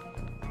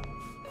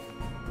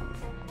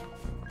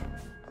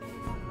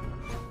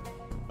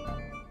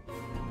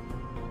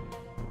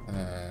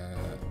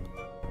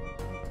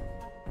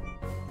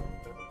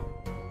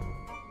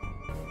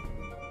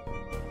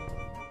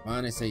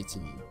 Minus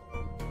 18.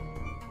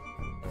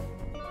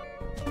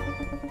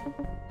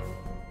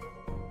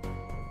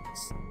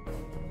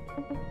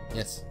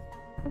 Yes.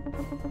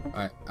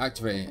 Alright,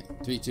 activate it.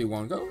 3, 2,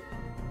 1, go.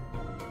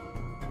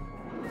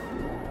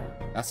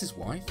 That's his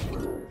wife.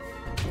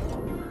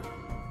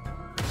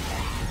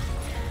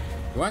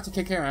 Do I have to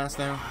kick her ass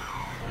now?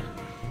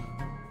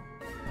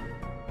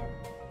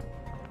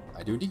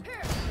 I do indeed.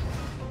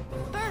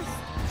 Burst.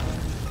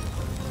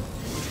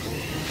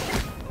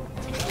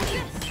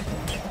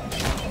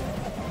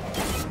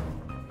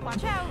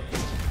 Watch out.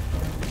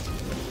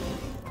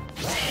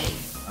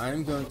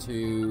 I'm going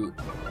to...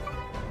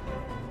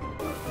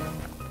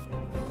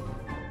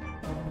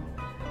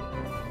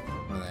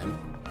 One of them.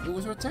 Ooh,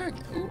 what's our attack?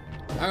 Ooh,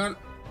 hang on.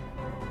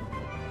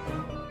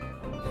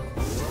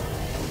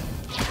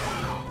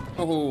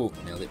 Oh,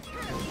 nailed it.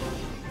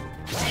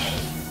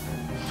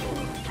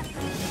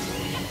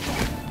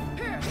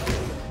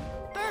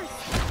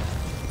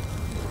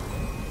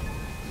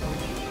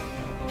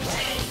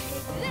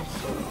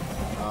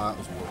 That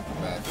was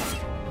bad.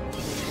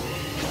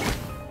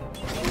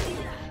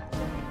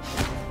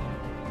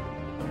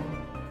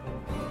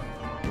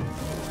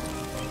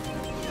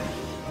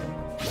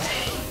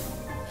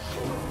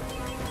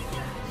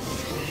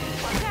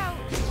 Watch out.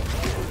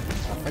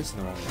 I'm facing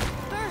the wrong way.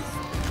 Burst.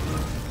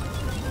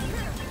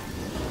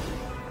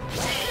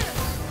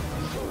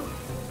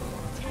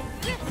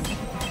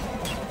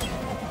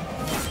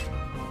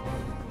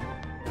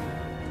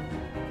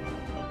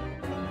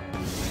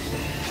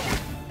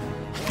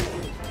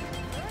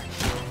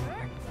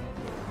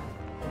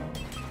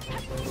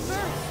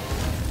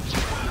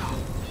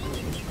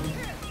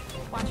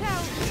 Watch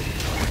out.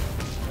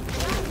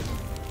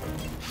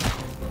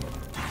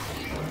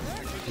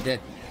 He did.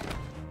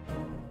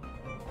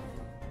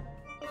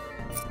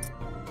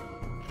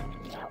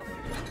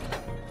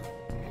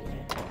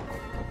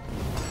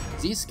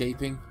 Is he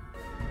escaping?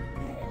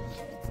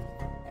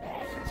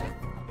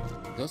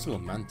 He's also a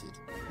mantid.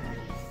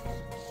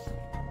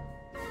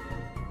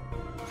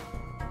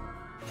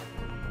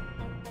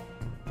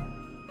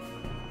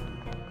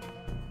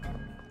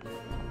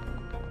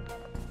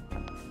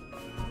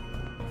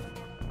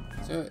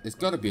 So there's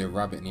got to be a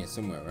rabbit in here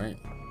somewhere, right?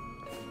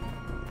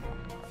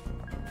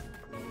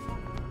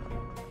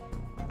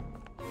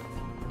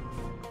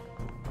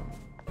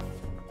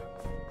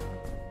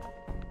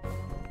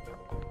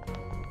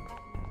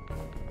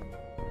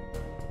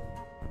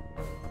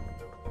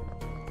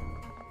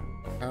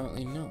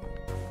 Apparently not.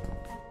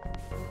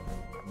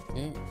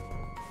 Okay.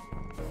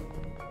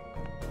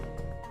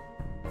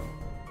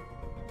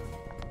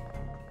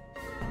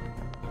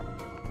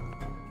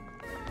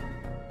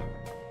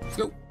 Let's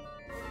go.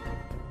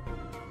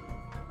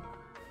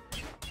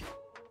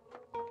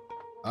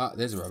 Ah,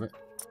 there's a rabbit.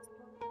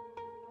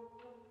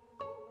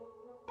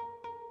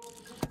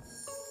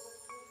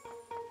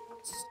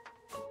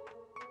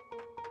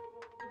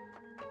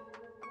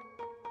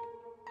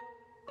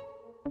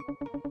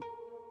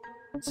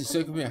 This is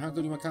so convenient. How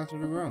could my character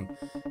do wrong?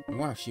 And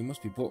wow, she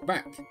must be brought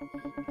back.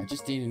 I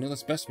just need another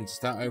specimen to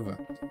start over.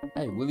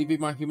 Hey, will you be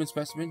my human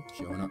specimen?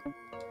 Sure not.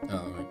 Oh,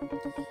 alright.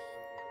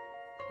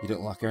 You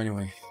don't like her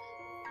anyway.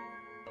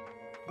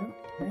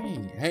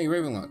 Hey,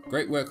 Ravenlok.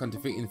 Great work on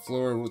defeating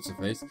Flora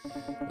What's-Her-Face.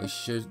 We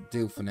should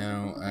deal for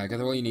now.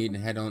 Gather all you need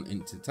and head on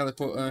into the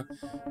teleporter.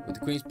 With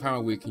the Queen's power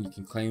weakened, you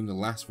can claim the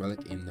last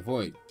relic in the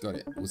void. Got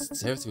it.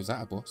 Seriously, was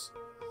that a boss?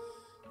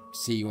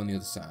 See you on the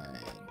other side.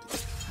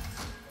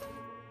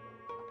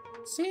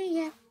 See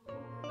ya.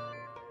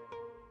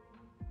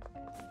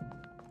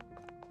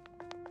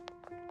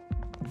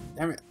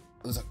 Damn it!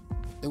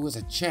 There was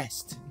a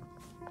chest.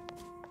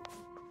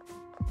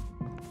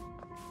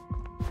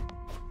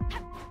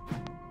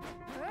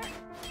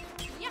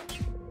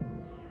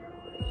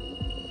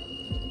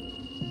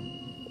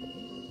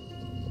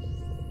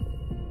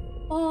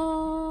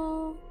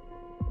 Oh.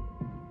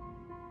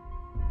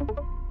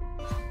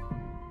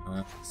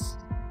 That's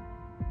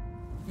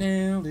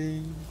nailed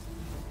it.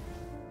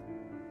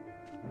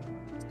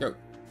 Let's go.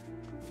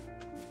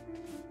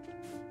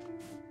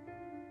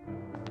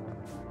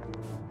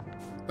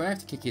 But I have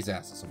to kick his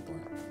ass at some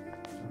point.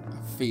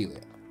 I feel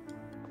it.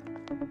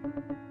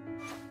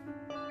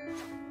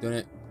 Done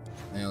it.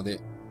 Nailed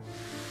it.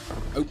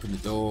 Open the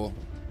door.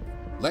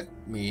 Let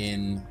me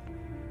in.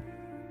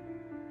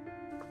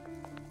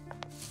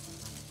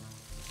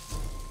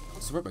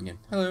 What's the rubber again?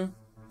 Hello.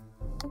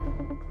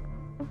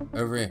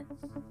 Over here.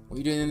 What are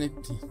you doing in the...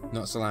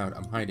 Not so loud.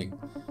 I'm hiding.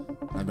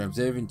 I've been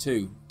observing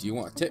too. Do you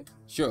want a tip?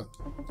 Sure.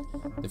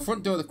 The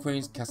front door of the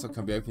Queen's castle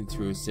can be opened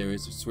through a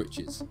series of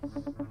switches.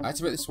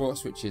 Activate the SWAT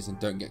switches and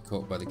don't get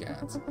caught by the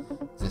guards.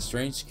 It's a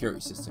strange security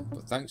system,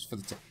 but thanks for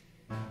the tip.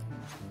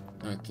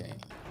 Okay.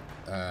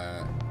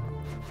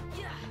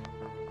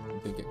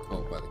 Don't get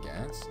caught by the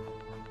guards.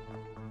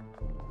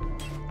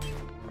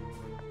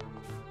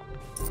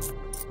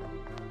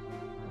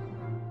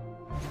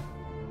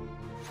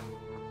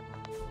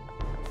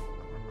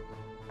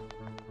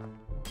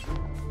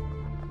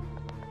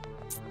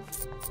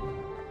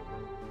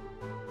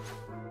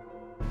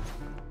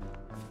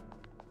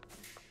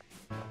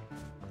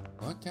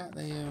 Why can't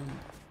they,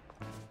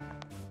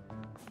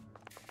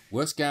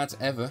 Worst guards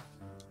ever.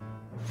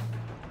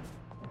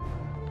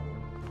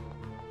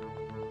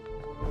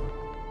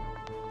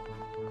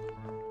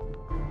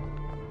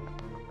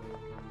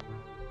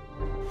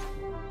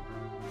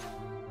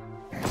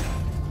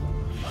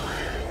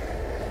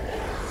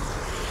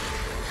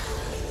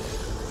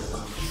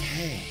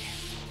 Okay.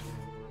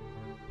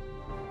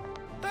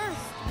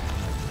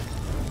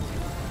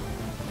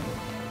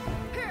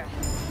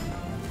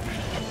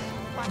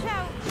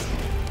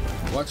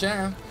 Watch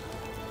out.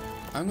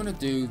 I'm gonna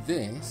do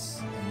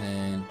this, and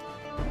then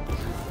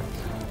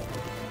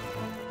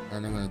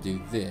I'm gonna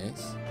do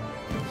this.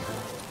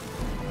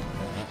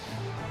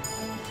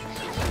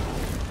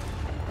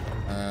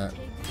 And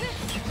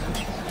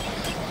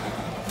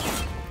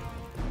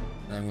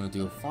I'm gonna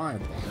do a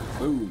fireball.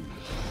 Boom.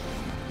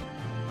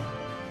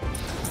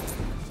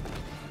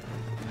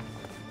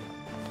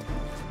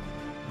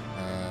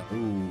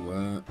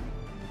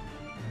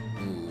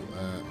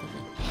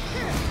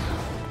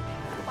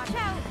 Watch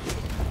out.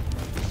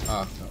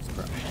 Ah, that was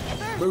crap.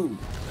 Boom.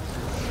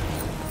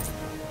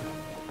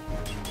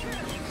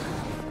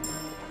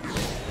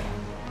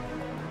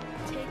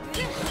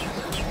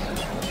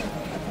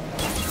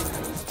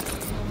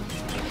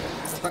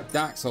 It's like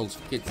Dark Souls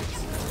for kids.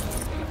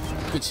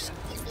 Which is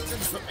good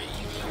for me.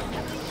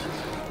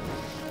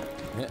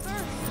 Yeah.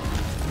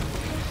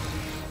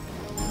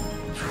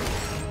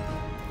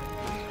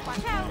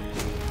 Watch out.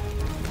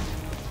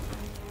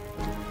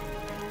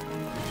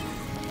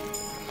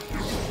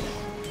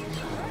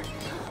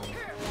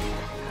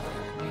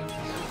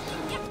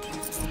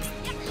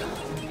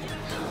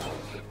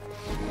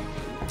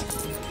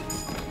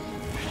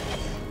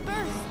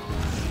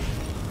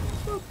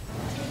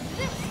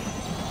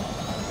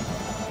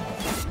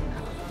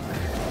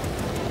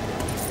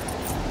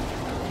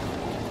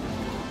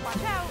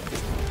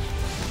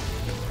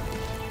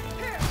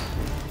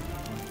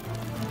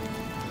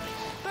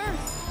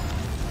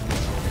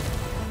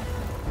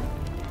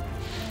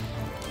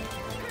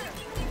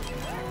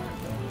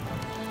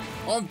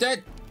 Oh, I'm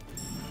dead.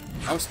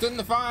 I was stood in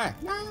the fire.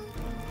 No.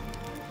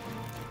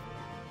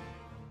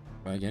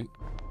 Try again.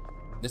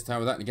 This time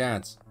without the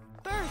guards.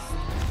 Burst.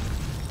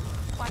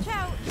 Watch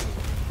out.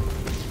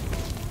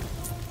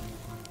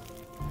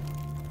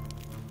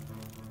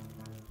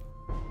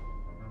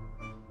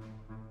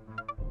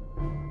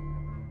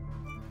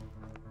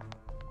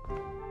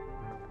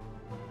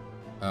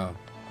 Oh.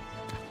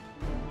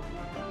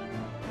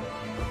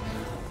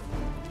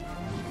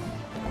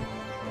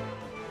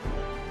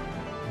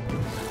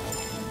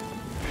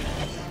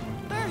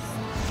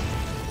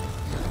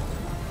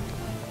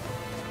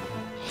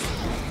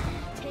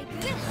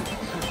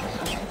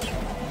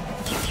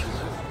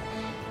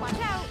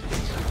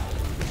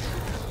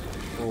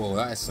 Oh,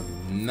 that is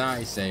some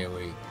nice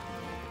AoE.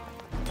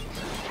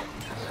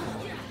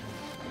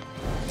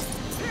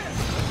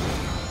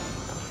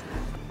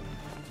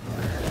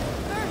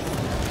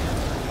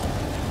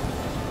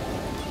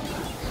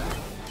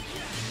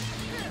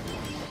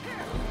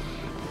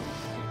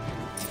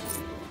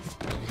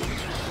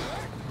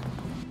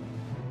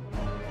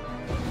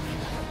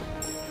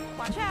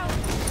 Watch out.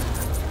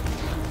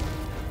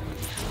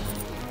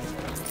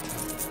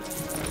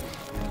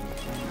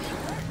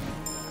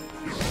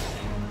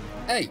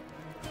 Hey!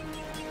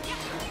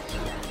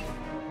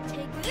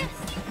 Take this.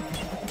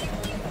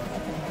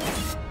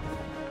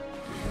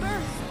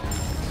 Burst.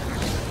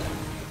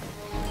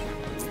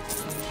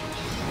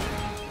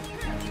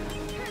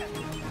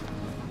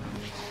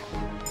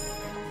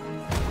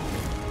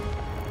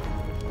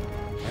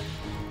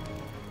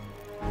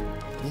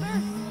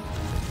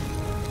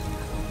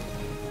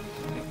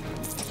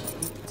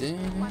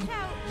 Watch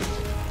out.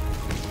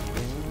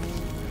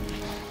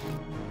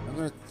 I'm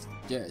gonna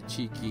get a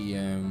cheeky,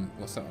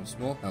 what's that one?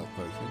 Small health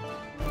potion.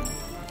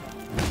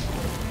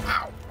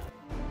 Ow!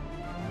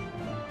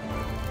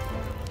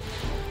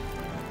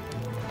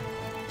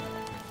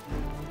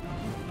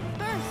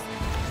 Burst.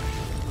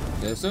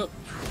 This up.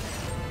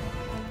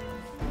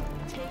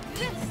 Take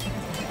this.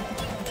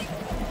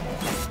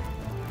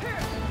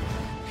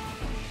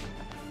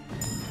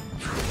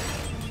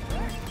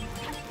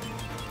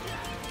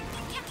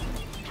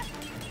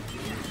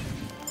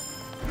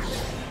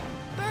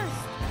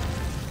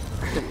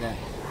 Take that.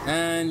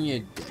 And you're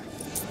dead.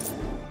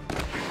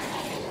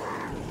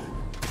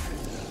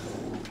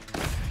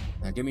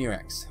 Now give me your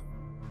axe.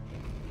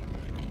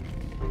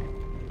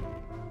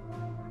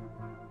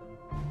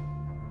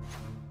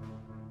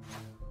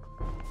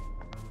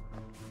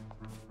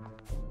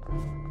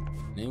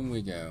 In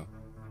we go.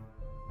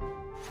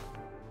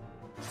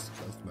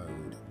 Stealth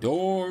mode.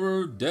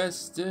 Door of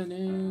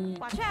Destiny.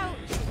 Watch out.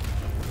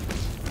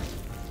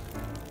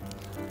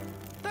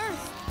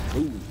 Burst.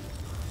 Ooh.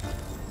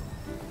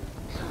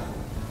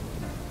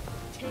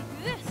 Take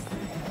this.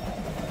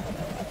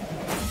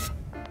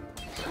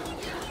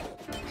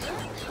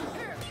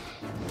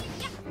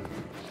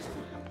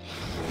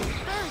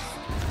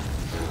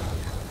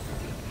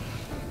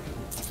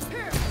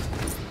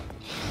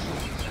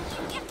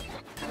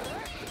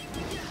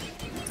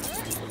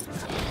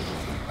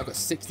 I've got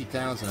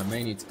 60,000. I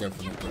may need to go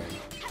for an upgrade.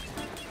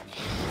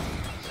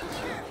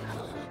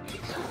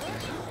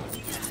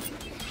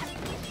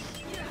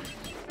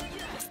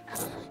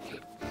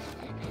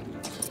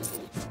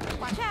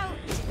 Watch out.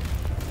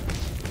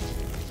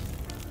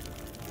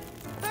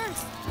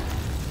 Burst.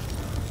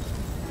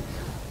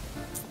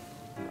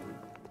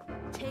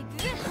 Take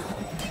this.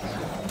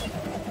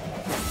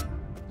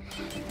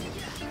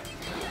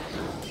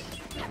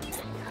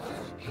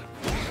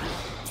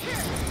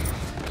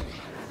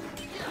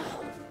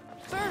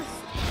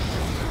 Burst.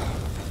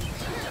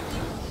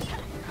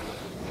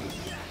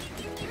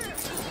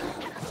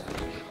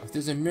 If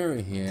there's a mirror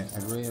here,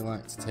 I'd really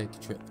like to take a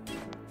trip.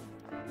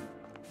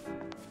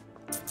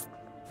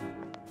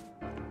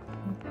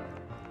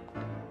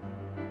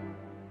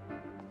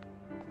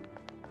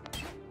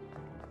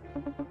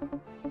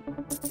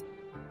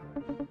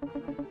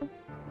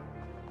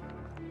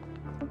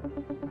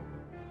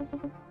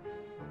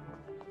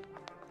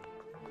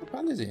 What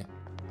band is here?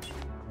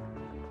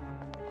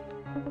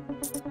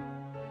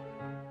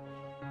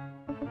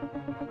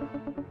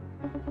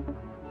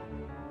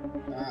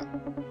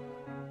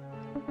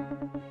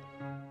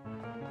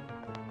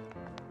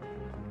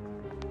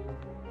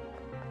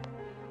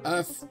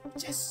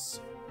 Yes.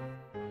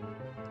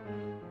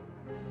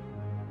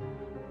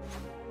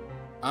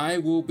 I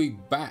will be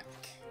back.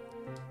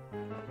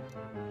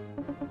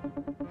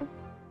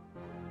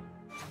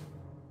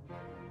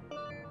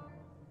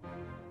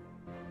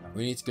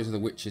 We need to go to the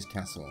witch's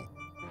castle.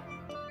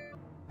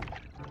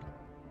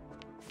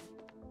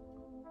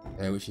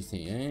 Witch's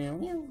thing.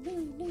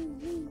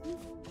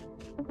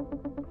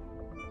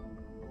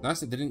 Nice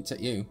that they didn't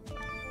take you.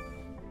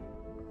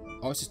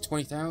 Oh, it's just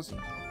 20,000.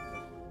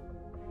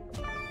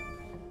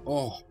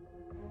 Oh,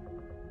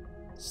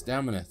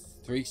 stamina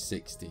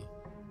 360.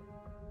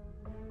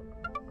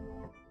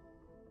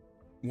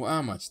 What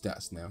are my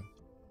stats now?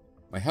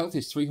 My health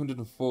is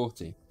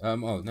 340. Oh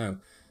no,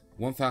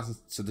 1,000.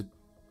 So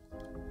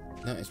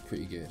that is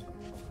pretty good.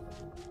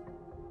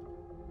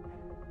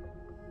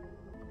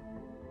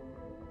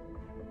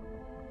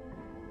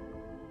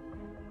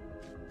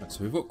 Right,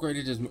 so we've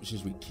upgraded as much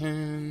as we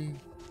can.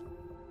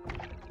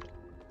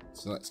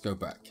 So let's go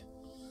back.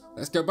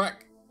 Let's go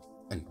back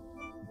and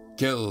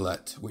kill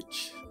that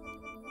witch.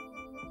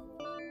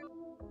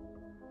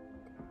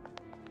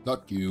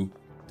 Not you,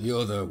 the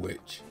other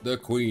witch, the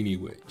Queenie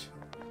witch.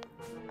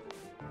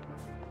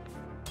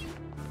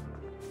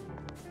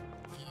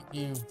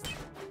 Yeah.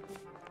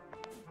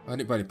 I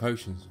didn't buy any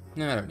potions.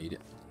 No, I don't need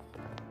it.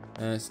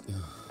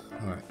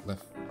 Alright,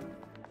 left.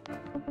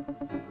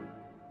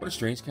 What a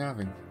strange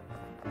carving.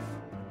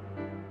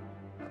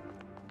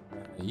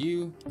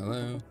 You,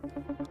 hello.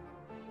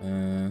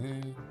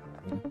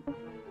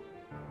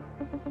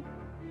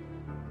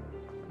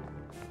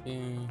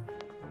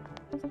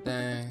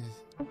 Stairs.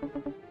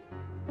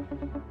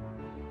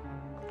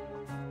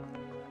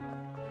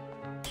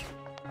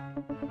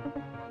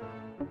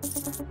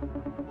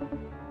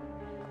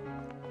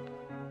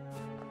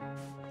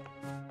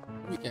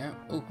 Let me get out.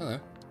 Oh, hello.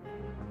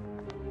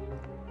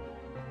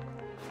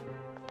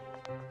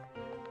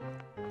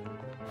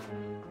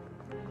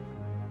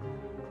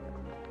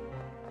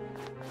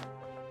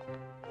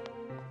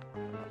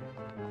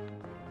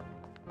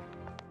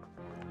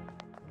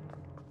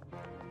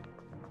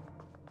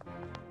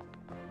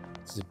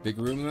 This is a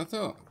bigger room than I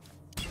thought.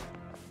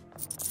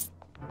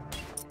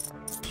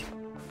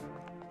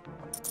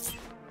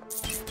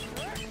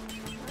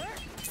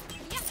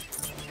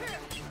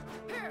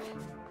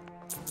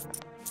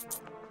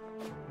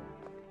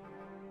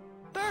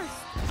 Burst!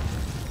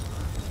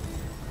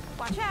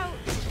 Watch out!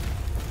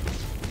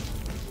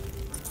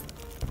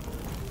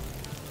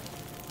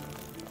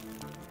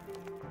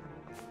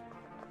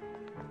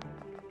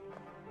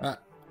 Ah,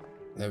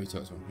 there we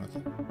talked to him. Okay.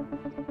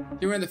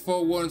 Do you remember the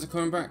 4 warnings are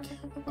coming back?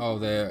 Oh,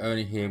 they're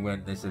only here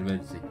when there's an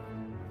emergency.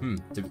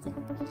 Typical.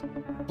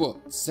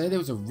 But, say there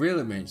was a real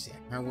emergency,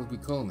 how would we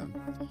call them?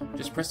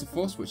 Just press the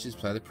 4 switches to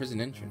play the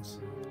prison entrance.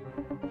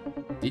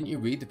 Didn't you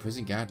read the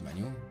prison guard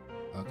manual?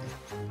 Okay.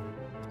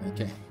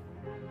 Okay.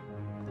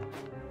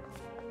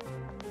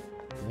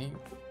 Okay.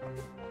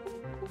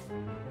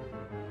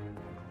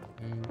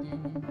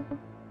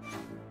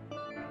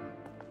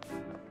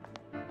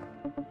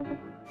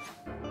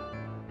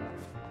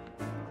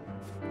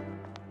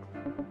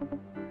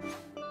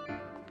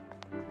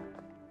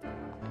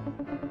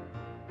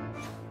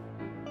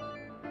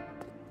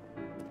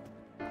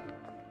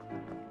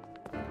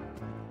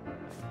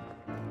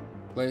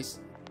 Place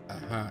a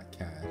heart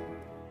card.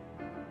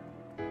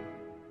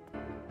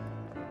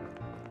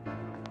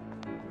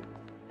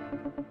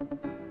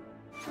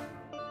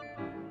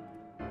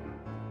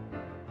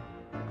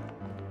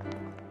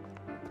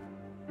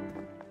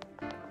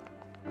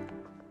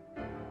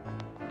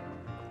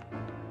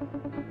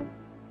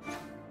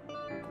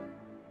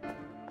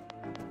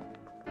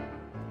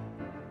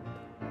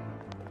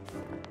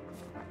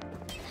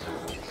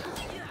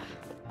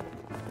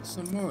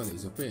 Some more of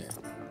these up here.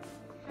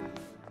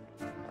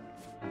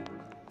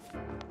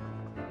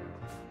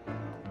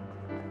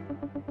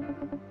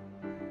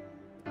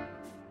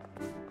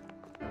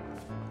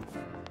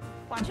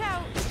 Watch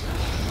out!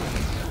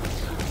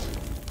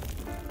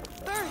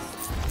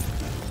 Burst!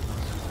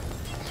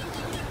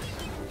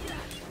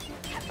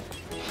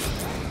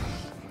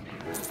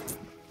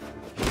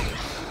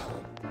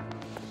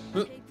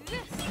 Take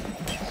this!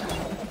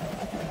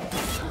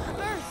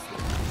 Burst!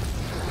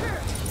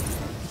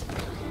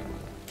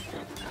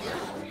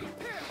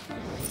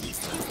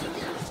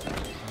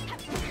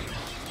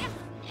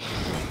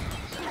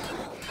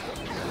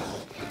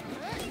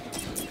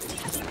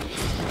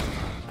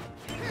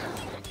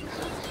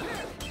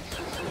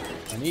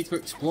 I need to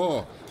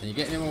explore, and you're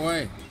getting him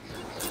away.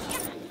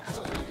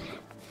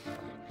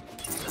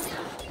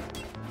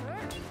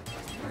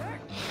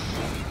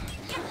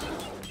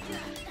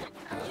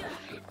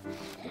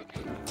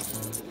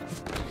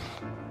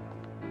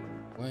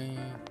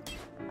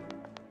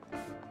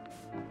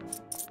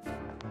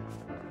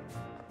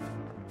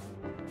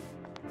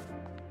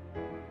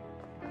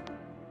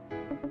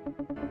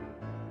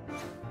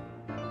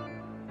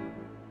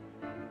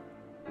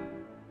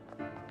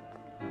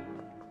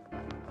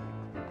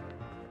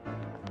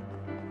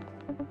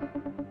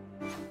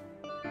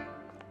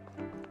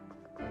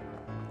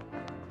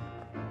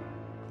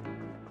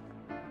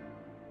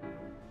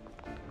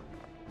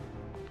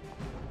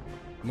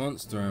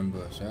 Monster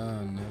ambush.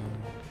 Oh no.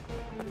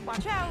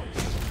 Watch out.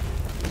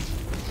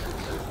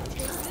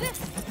 Take this.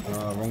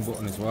 Oh, wrong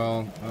button as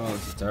well. Oh,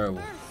 this is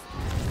terrible.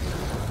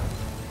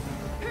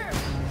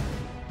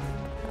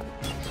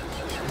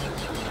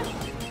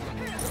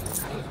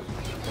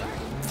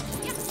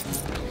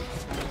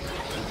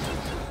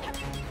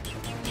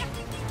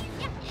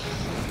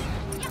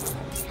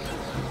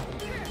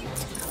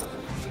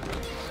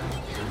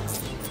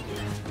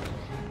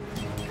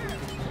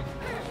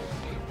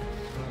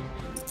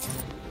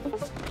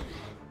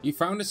 You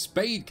found a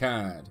spade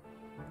card.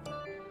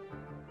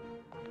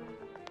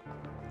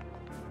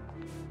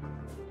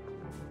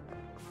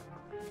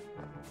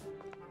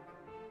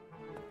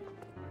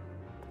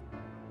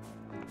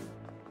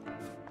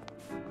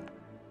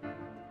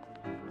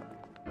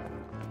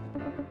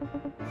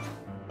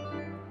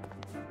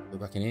 Go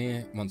back in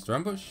here. Monster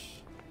ambush.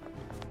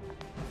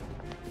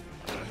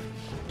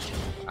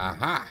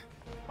 Aha!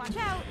 Watch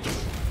out.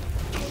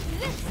 Take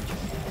this.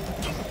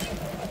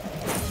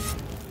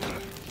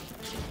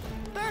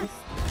 Burst.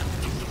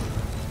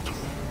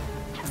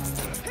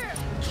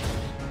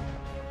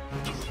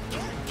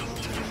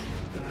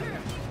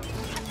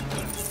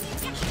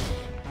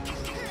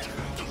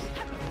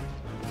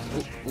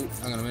 Oh,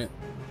 hang on a minute.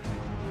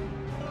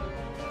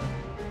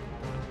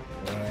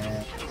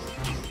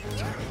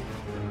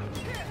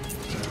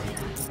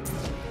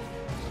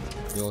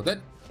 You're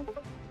dead.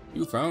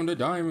 You found a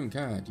diamond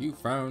card. You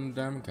found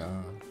a diamond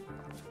card.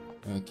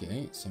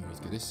 Okay, so let's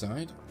go this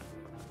side.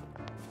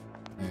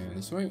 And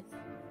this way.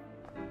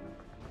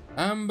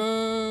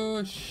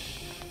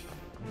 Ambush!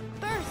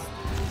 Burst.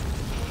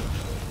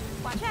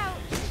 Watch out.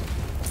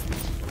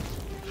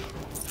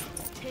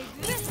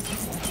 Take this.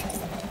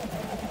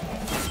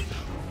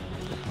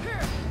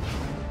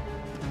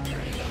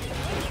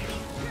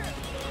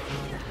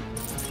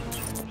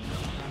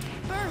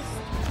 Burst.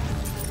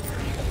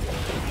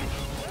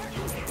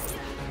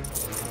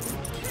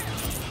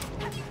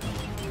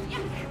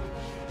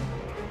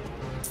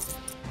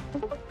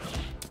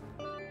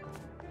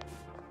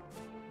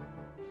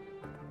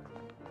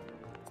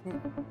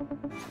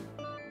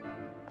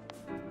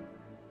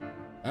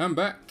 I'm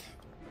back.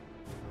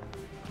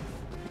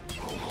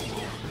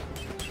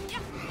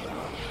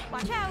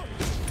 Watch out.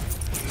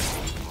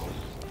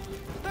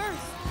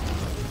 Burst.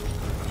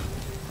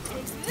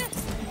 Take this.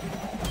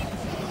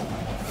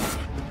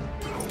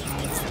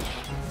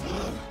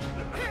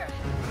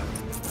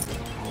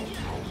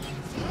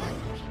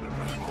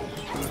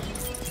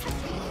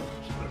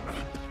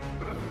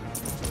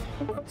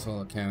 That's all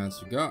the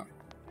cannons we got.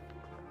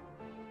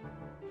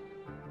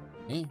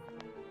 Okay.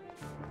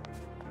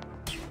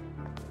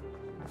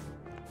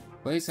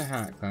 Place a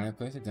hat card,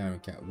 place a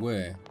diamond cat.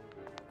 Where?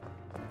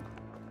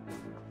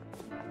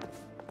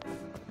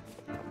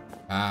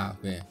 Ah,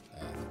 there.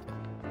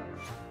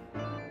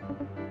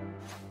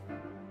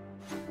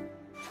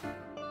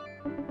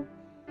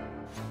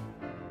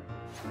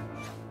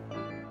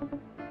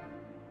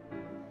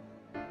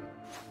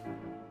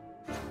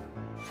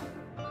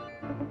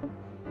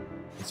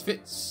 This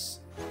fits.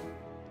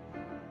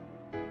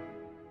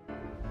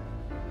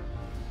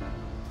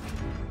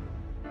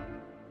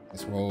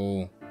 Let's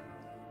roll.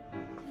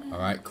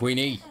 Alright,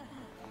 Queenie.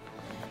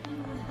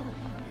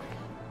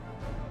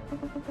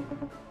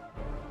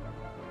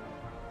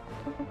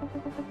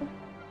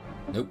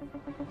 Nope.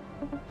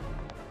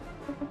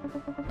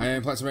 I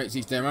am Platinum Rates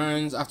these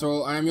demands. After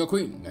all, I am your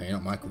queen. No, you're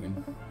not my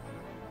queen.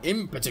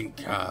 Impotent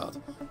card.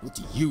 What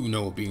do you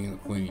know of being a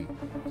queen?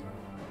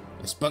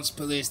 The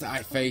responsibilities that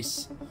I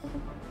face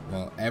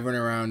while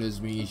everyone around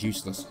me is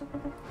useless.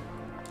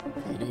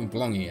 You don't even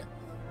belong here.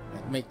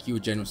 I'd make you a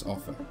generous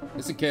offer.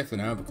 Listen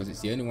carefully now, because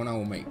it's the only one I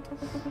will make.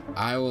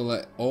 I will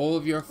let all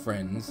of your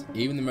friends,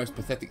 even the most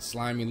pathetic,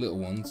 slimy little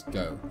ones,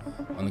 go,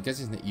 on the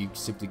condition that you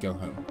simply go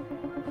home.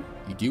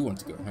 You do want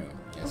to go home,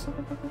 yes?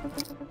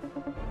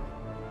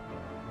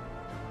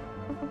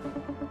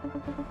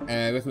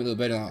 With me a little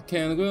bit on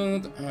Can the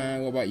World.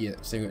 What about you?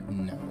 Say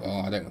no.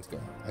 Well, I don't want to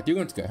go. I do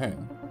want to go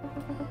home,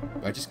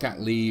 but I just can't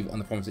leave on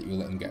the promise that you'll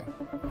let them go.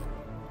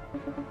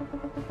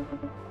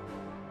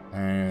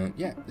 And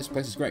yeah, this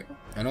place is great.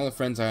 And all the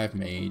friends I have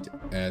made,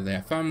 they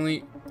are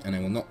family, and I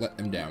will not let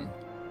them down.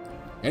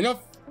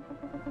 Enough!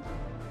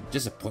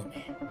 Disappoint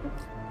me.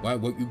 Why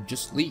won't you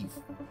just leave?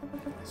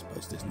 I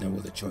suppose there's no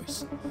other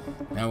choice.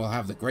 Now I'll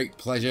have the great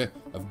pleasure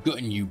of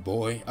gutting you,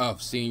 boy,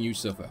 of seeing you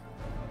suffer.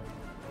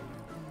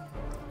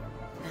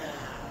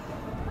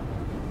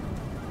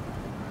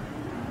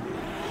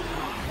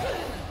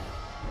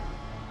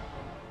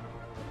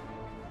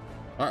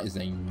 That is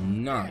a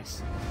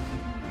nice.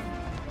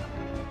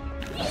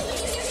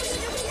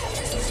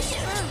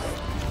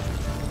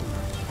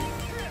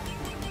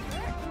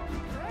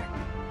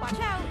 Watch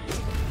out.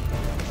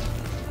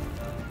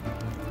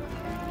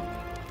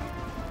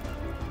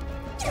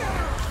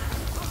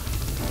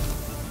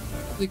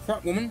 Holy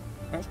crap, woman.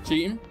 That's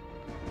cheating.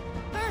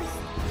 Burst.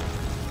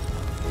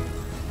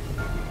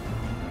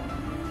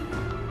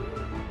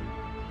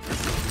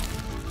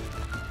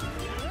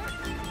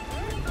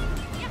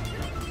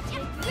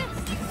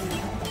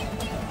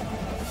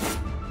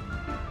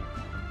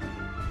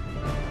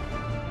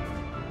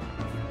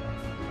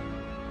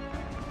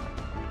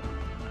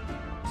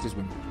 It's this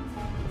one.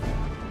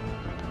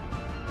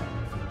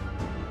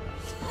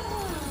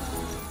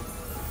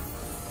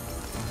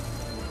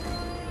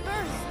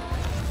 Burst.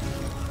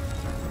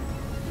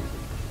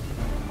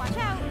 Watch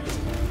out.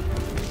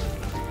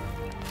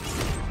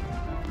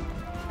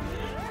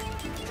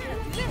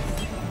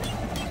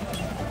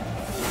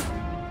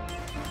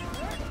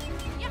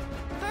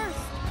 Burst.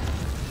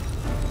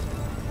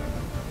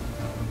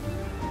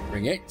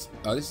 Bring it.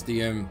 Oh, this is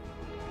the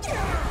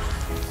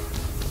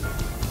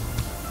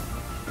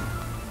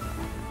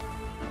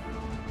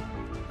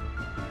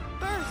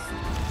Burst.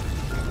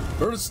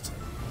 burst.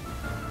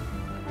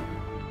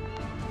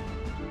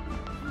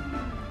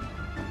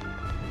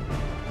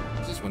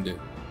 What's this one do?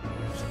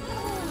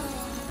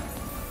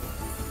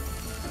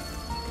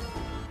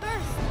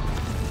 Burst.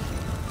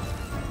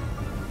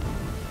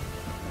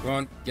 Come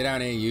on, get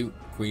out of here, you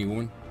queenie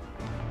woman.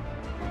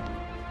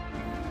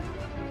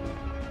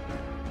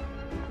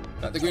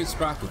 That the green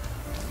sparkle.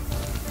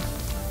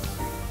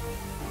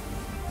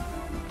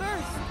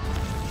 Burst.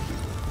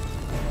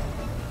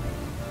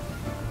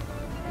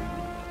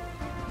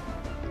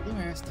 Get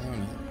your ass down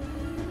here.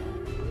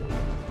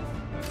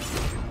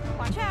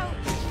 Watch out.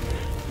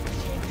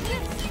 Take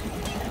this.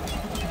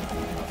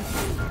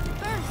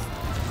 Burst.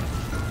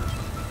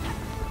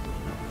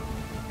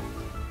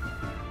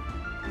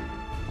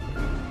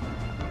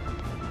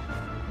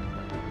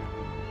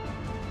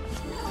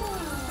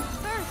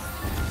 Burst.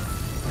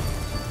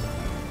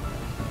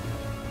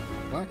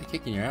 Why aren't they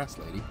kicking your ass,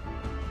 lady?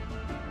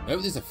 I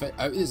hope there's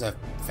a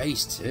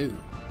face too.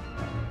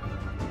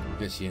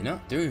 Because you're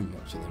not doing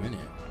much at the minute.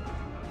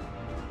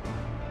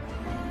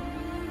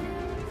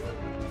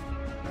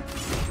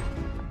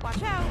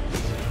 Watch out.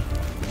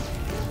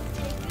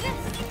 Take this.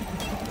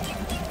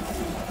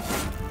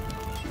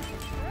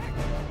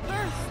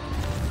 Burst.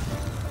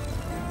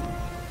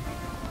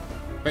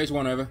 Phase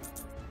one over.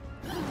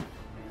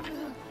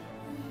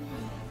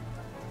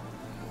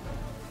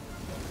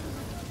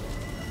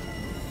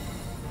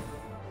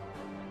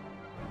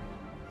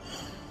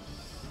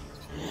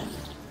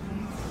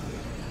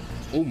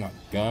 Oh my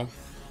god.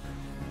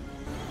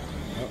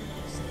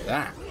 What's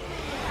that?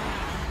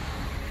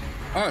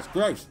 Oh, it's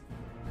gross.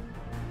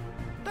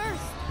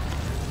 Burst.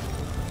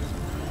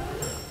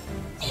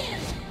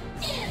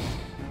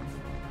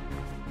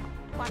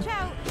 Watch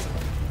out.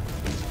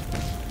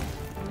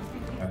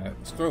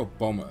 Let's throw a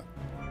bomber.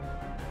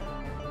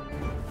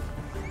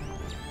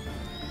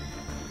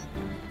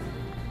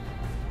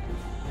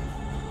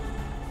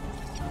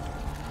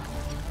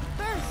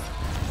 Burst.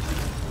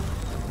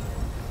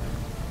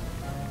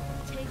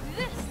 Take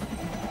this.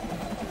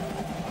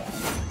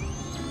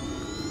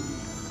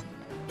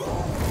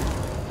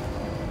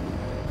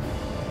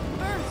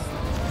 Burst.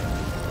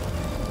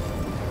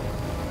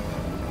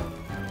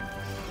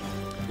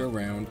 Go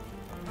around.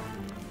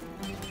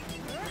 Take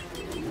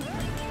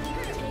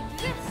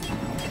this.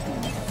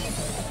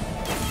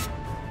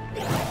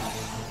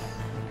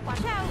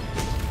 Watch out.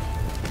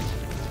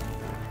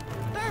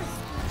 Burst.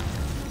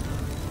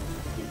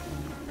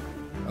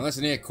 Now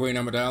listen here, Queen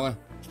Amidala.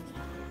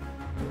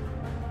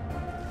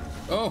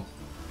 Oh!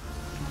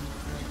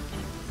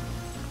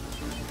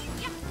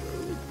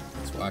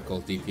 That's what I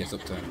call DPS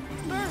uptime.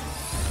 Burst.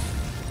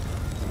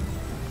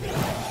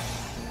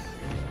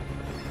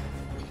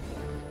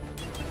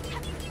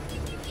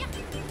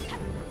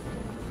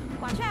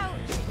 Watch out.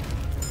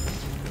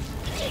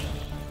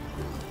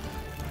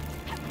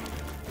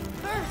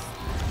 Burst.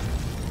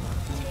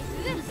 Take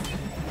this.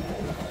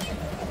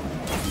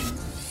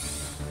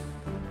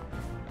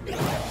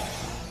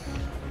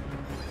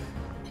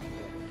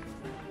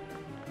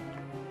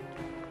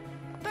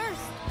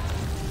 Burst.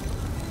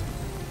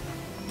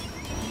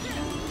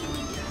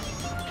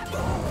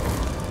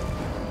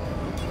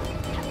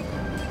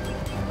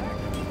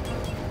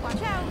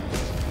 Watch out.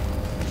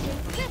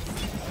 Take this.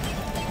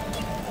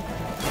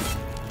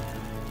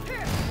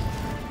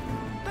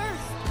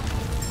 Burst.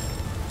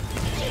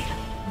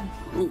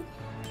 Ooh.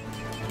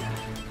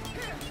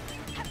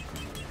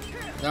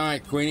 Die,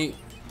 Queenie.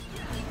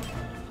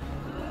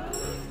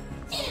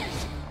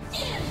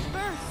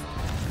 Burst.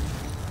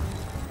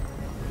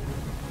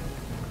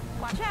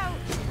 Watch out.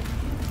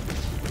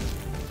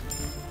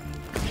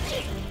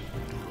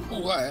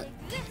 What?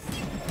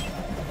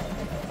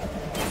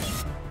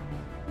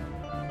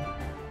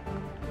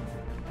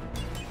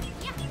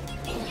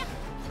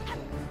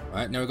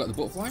 Alright, now we've got the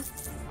butterfly.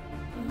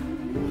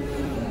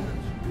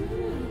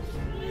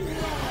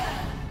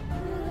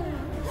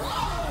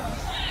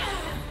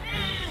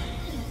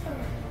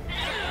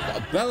 Got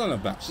a bell on her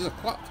back. She's a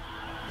clock.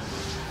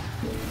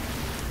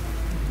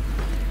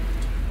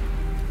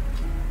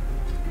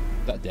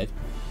 Is that dead?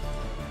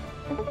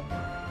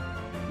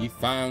 You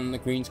found the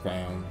Queen's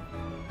crown.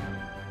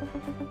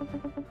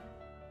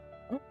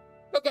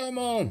 Look at them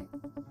all!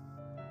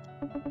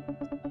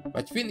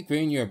 By defeating the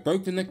Queen, you have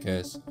broken the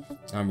curse,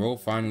 and we're all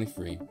finally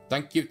free.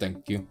 Thank you,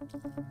 thank you.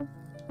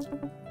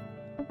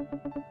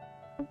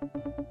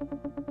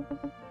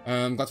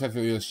 I'm glad to have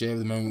you share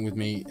the moment with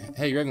me.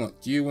 Hey,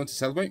 Ravenlok, do you want to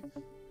celebrate?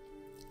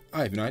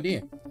 I have an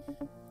idea.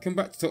 Come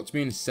back to talk to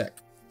me in a sec.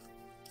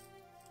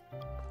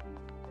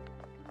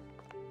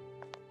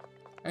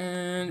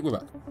 And we're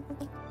back.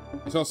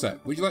 It's all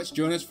set. Would you like to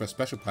join us for a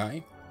special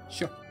party?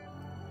 Sure.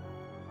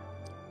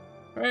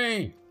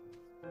 Hey!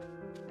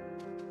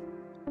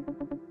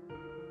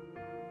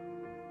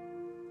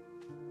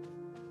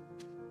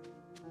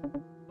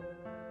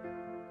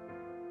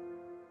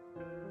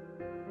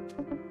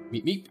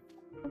 Meep meep.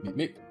 Meep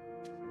meep.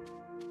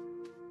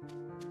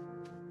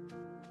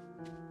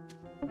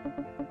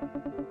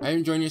 Are you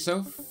enjoying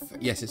yourself?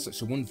 Yes, it's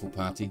such a wonderful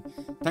party.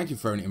 Thank you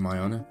for throwing it in my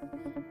honour.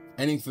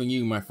 Anything for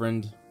you, my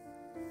friend.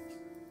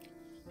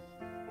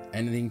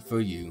 Anything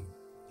for you,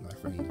 my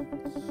friend.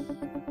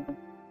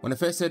 When I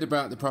first heard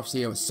about the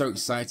prophecy, I was so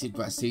excited,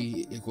 but I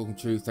see it will come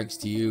true thanks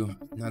to you.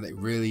 Now that it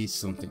really is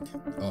something.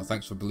 Oh,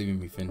 thanks for believing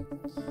me, Finn.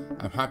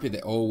 I'm happy that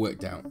it all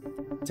worked out.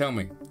 Tell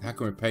me, how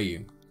can I repay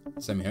you?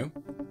 Send me home?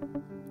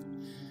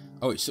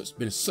 Oh, it's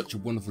been such a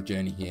wonderful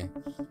journey here,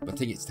 but I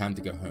think it's time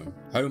to go home.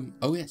 Home?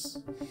 Oh yes.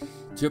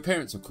 To your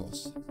parents, of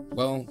course.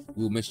 Well,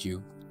 we'll miss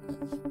you.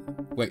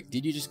 Wait,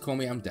 did you just call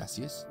me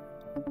Amdasius?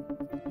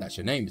 That's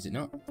your name, is it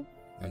not?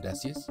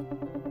 Amdasius?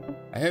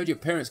 I heard your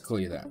parents call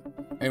you that.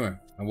 Anyway,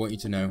 I want you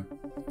to know,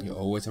 you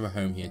always have a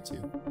home here too.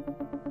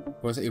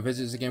 Promise that you'll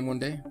visit us again one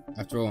day?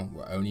 After all,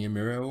 we're only a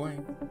mirror away.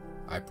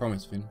 I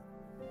promise, Finn.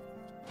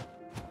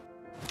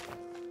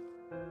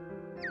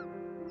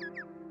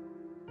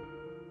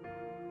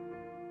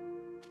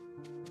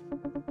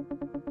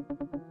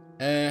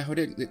 Would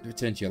it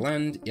return to your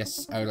land?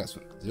 Yes, I would like to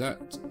do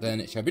that.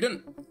 Then it shall be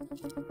done.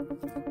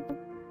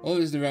 All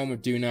that is in the realm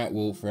of do not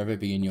will forever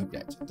be in your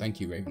debt. Thank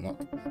you,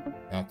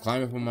 Ravenlok. Now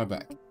climb up on my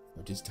back.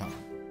 It is time.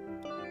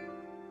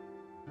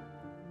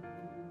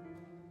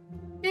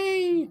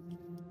 Yay!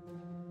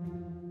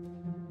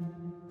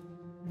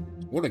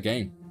 What a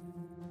game.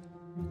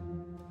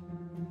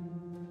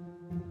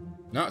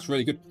 No, it's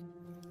really good.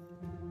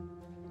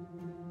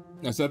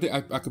 No, so I think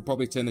I could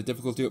probably turn the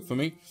difficulty up for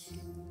me.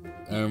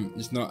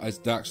 It's not as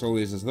Dark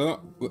Souls as I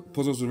thought, but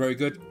puzzles were very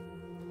good.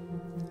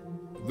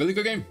 Really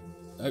good game.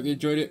 I hope you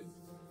enjoyed it.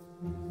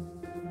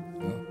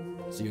 Well,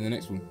 see you in the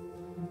next one.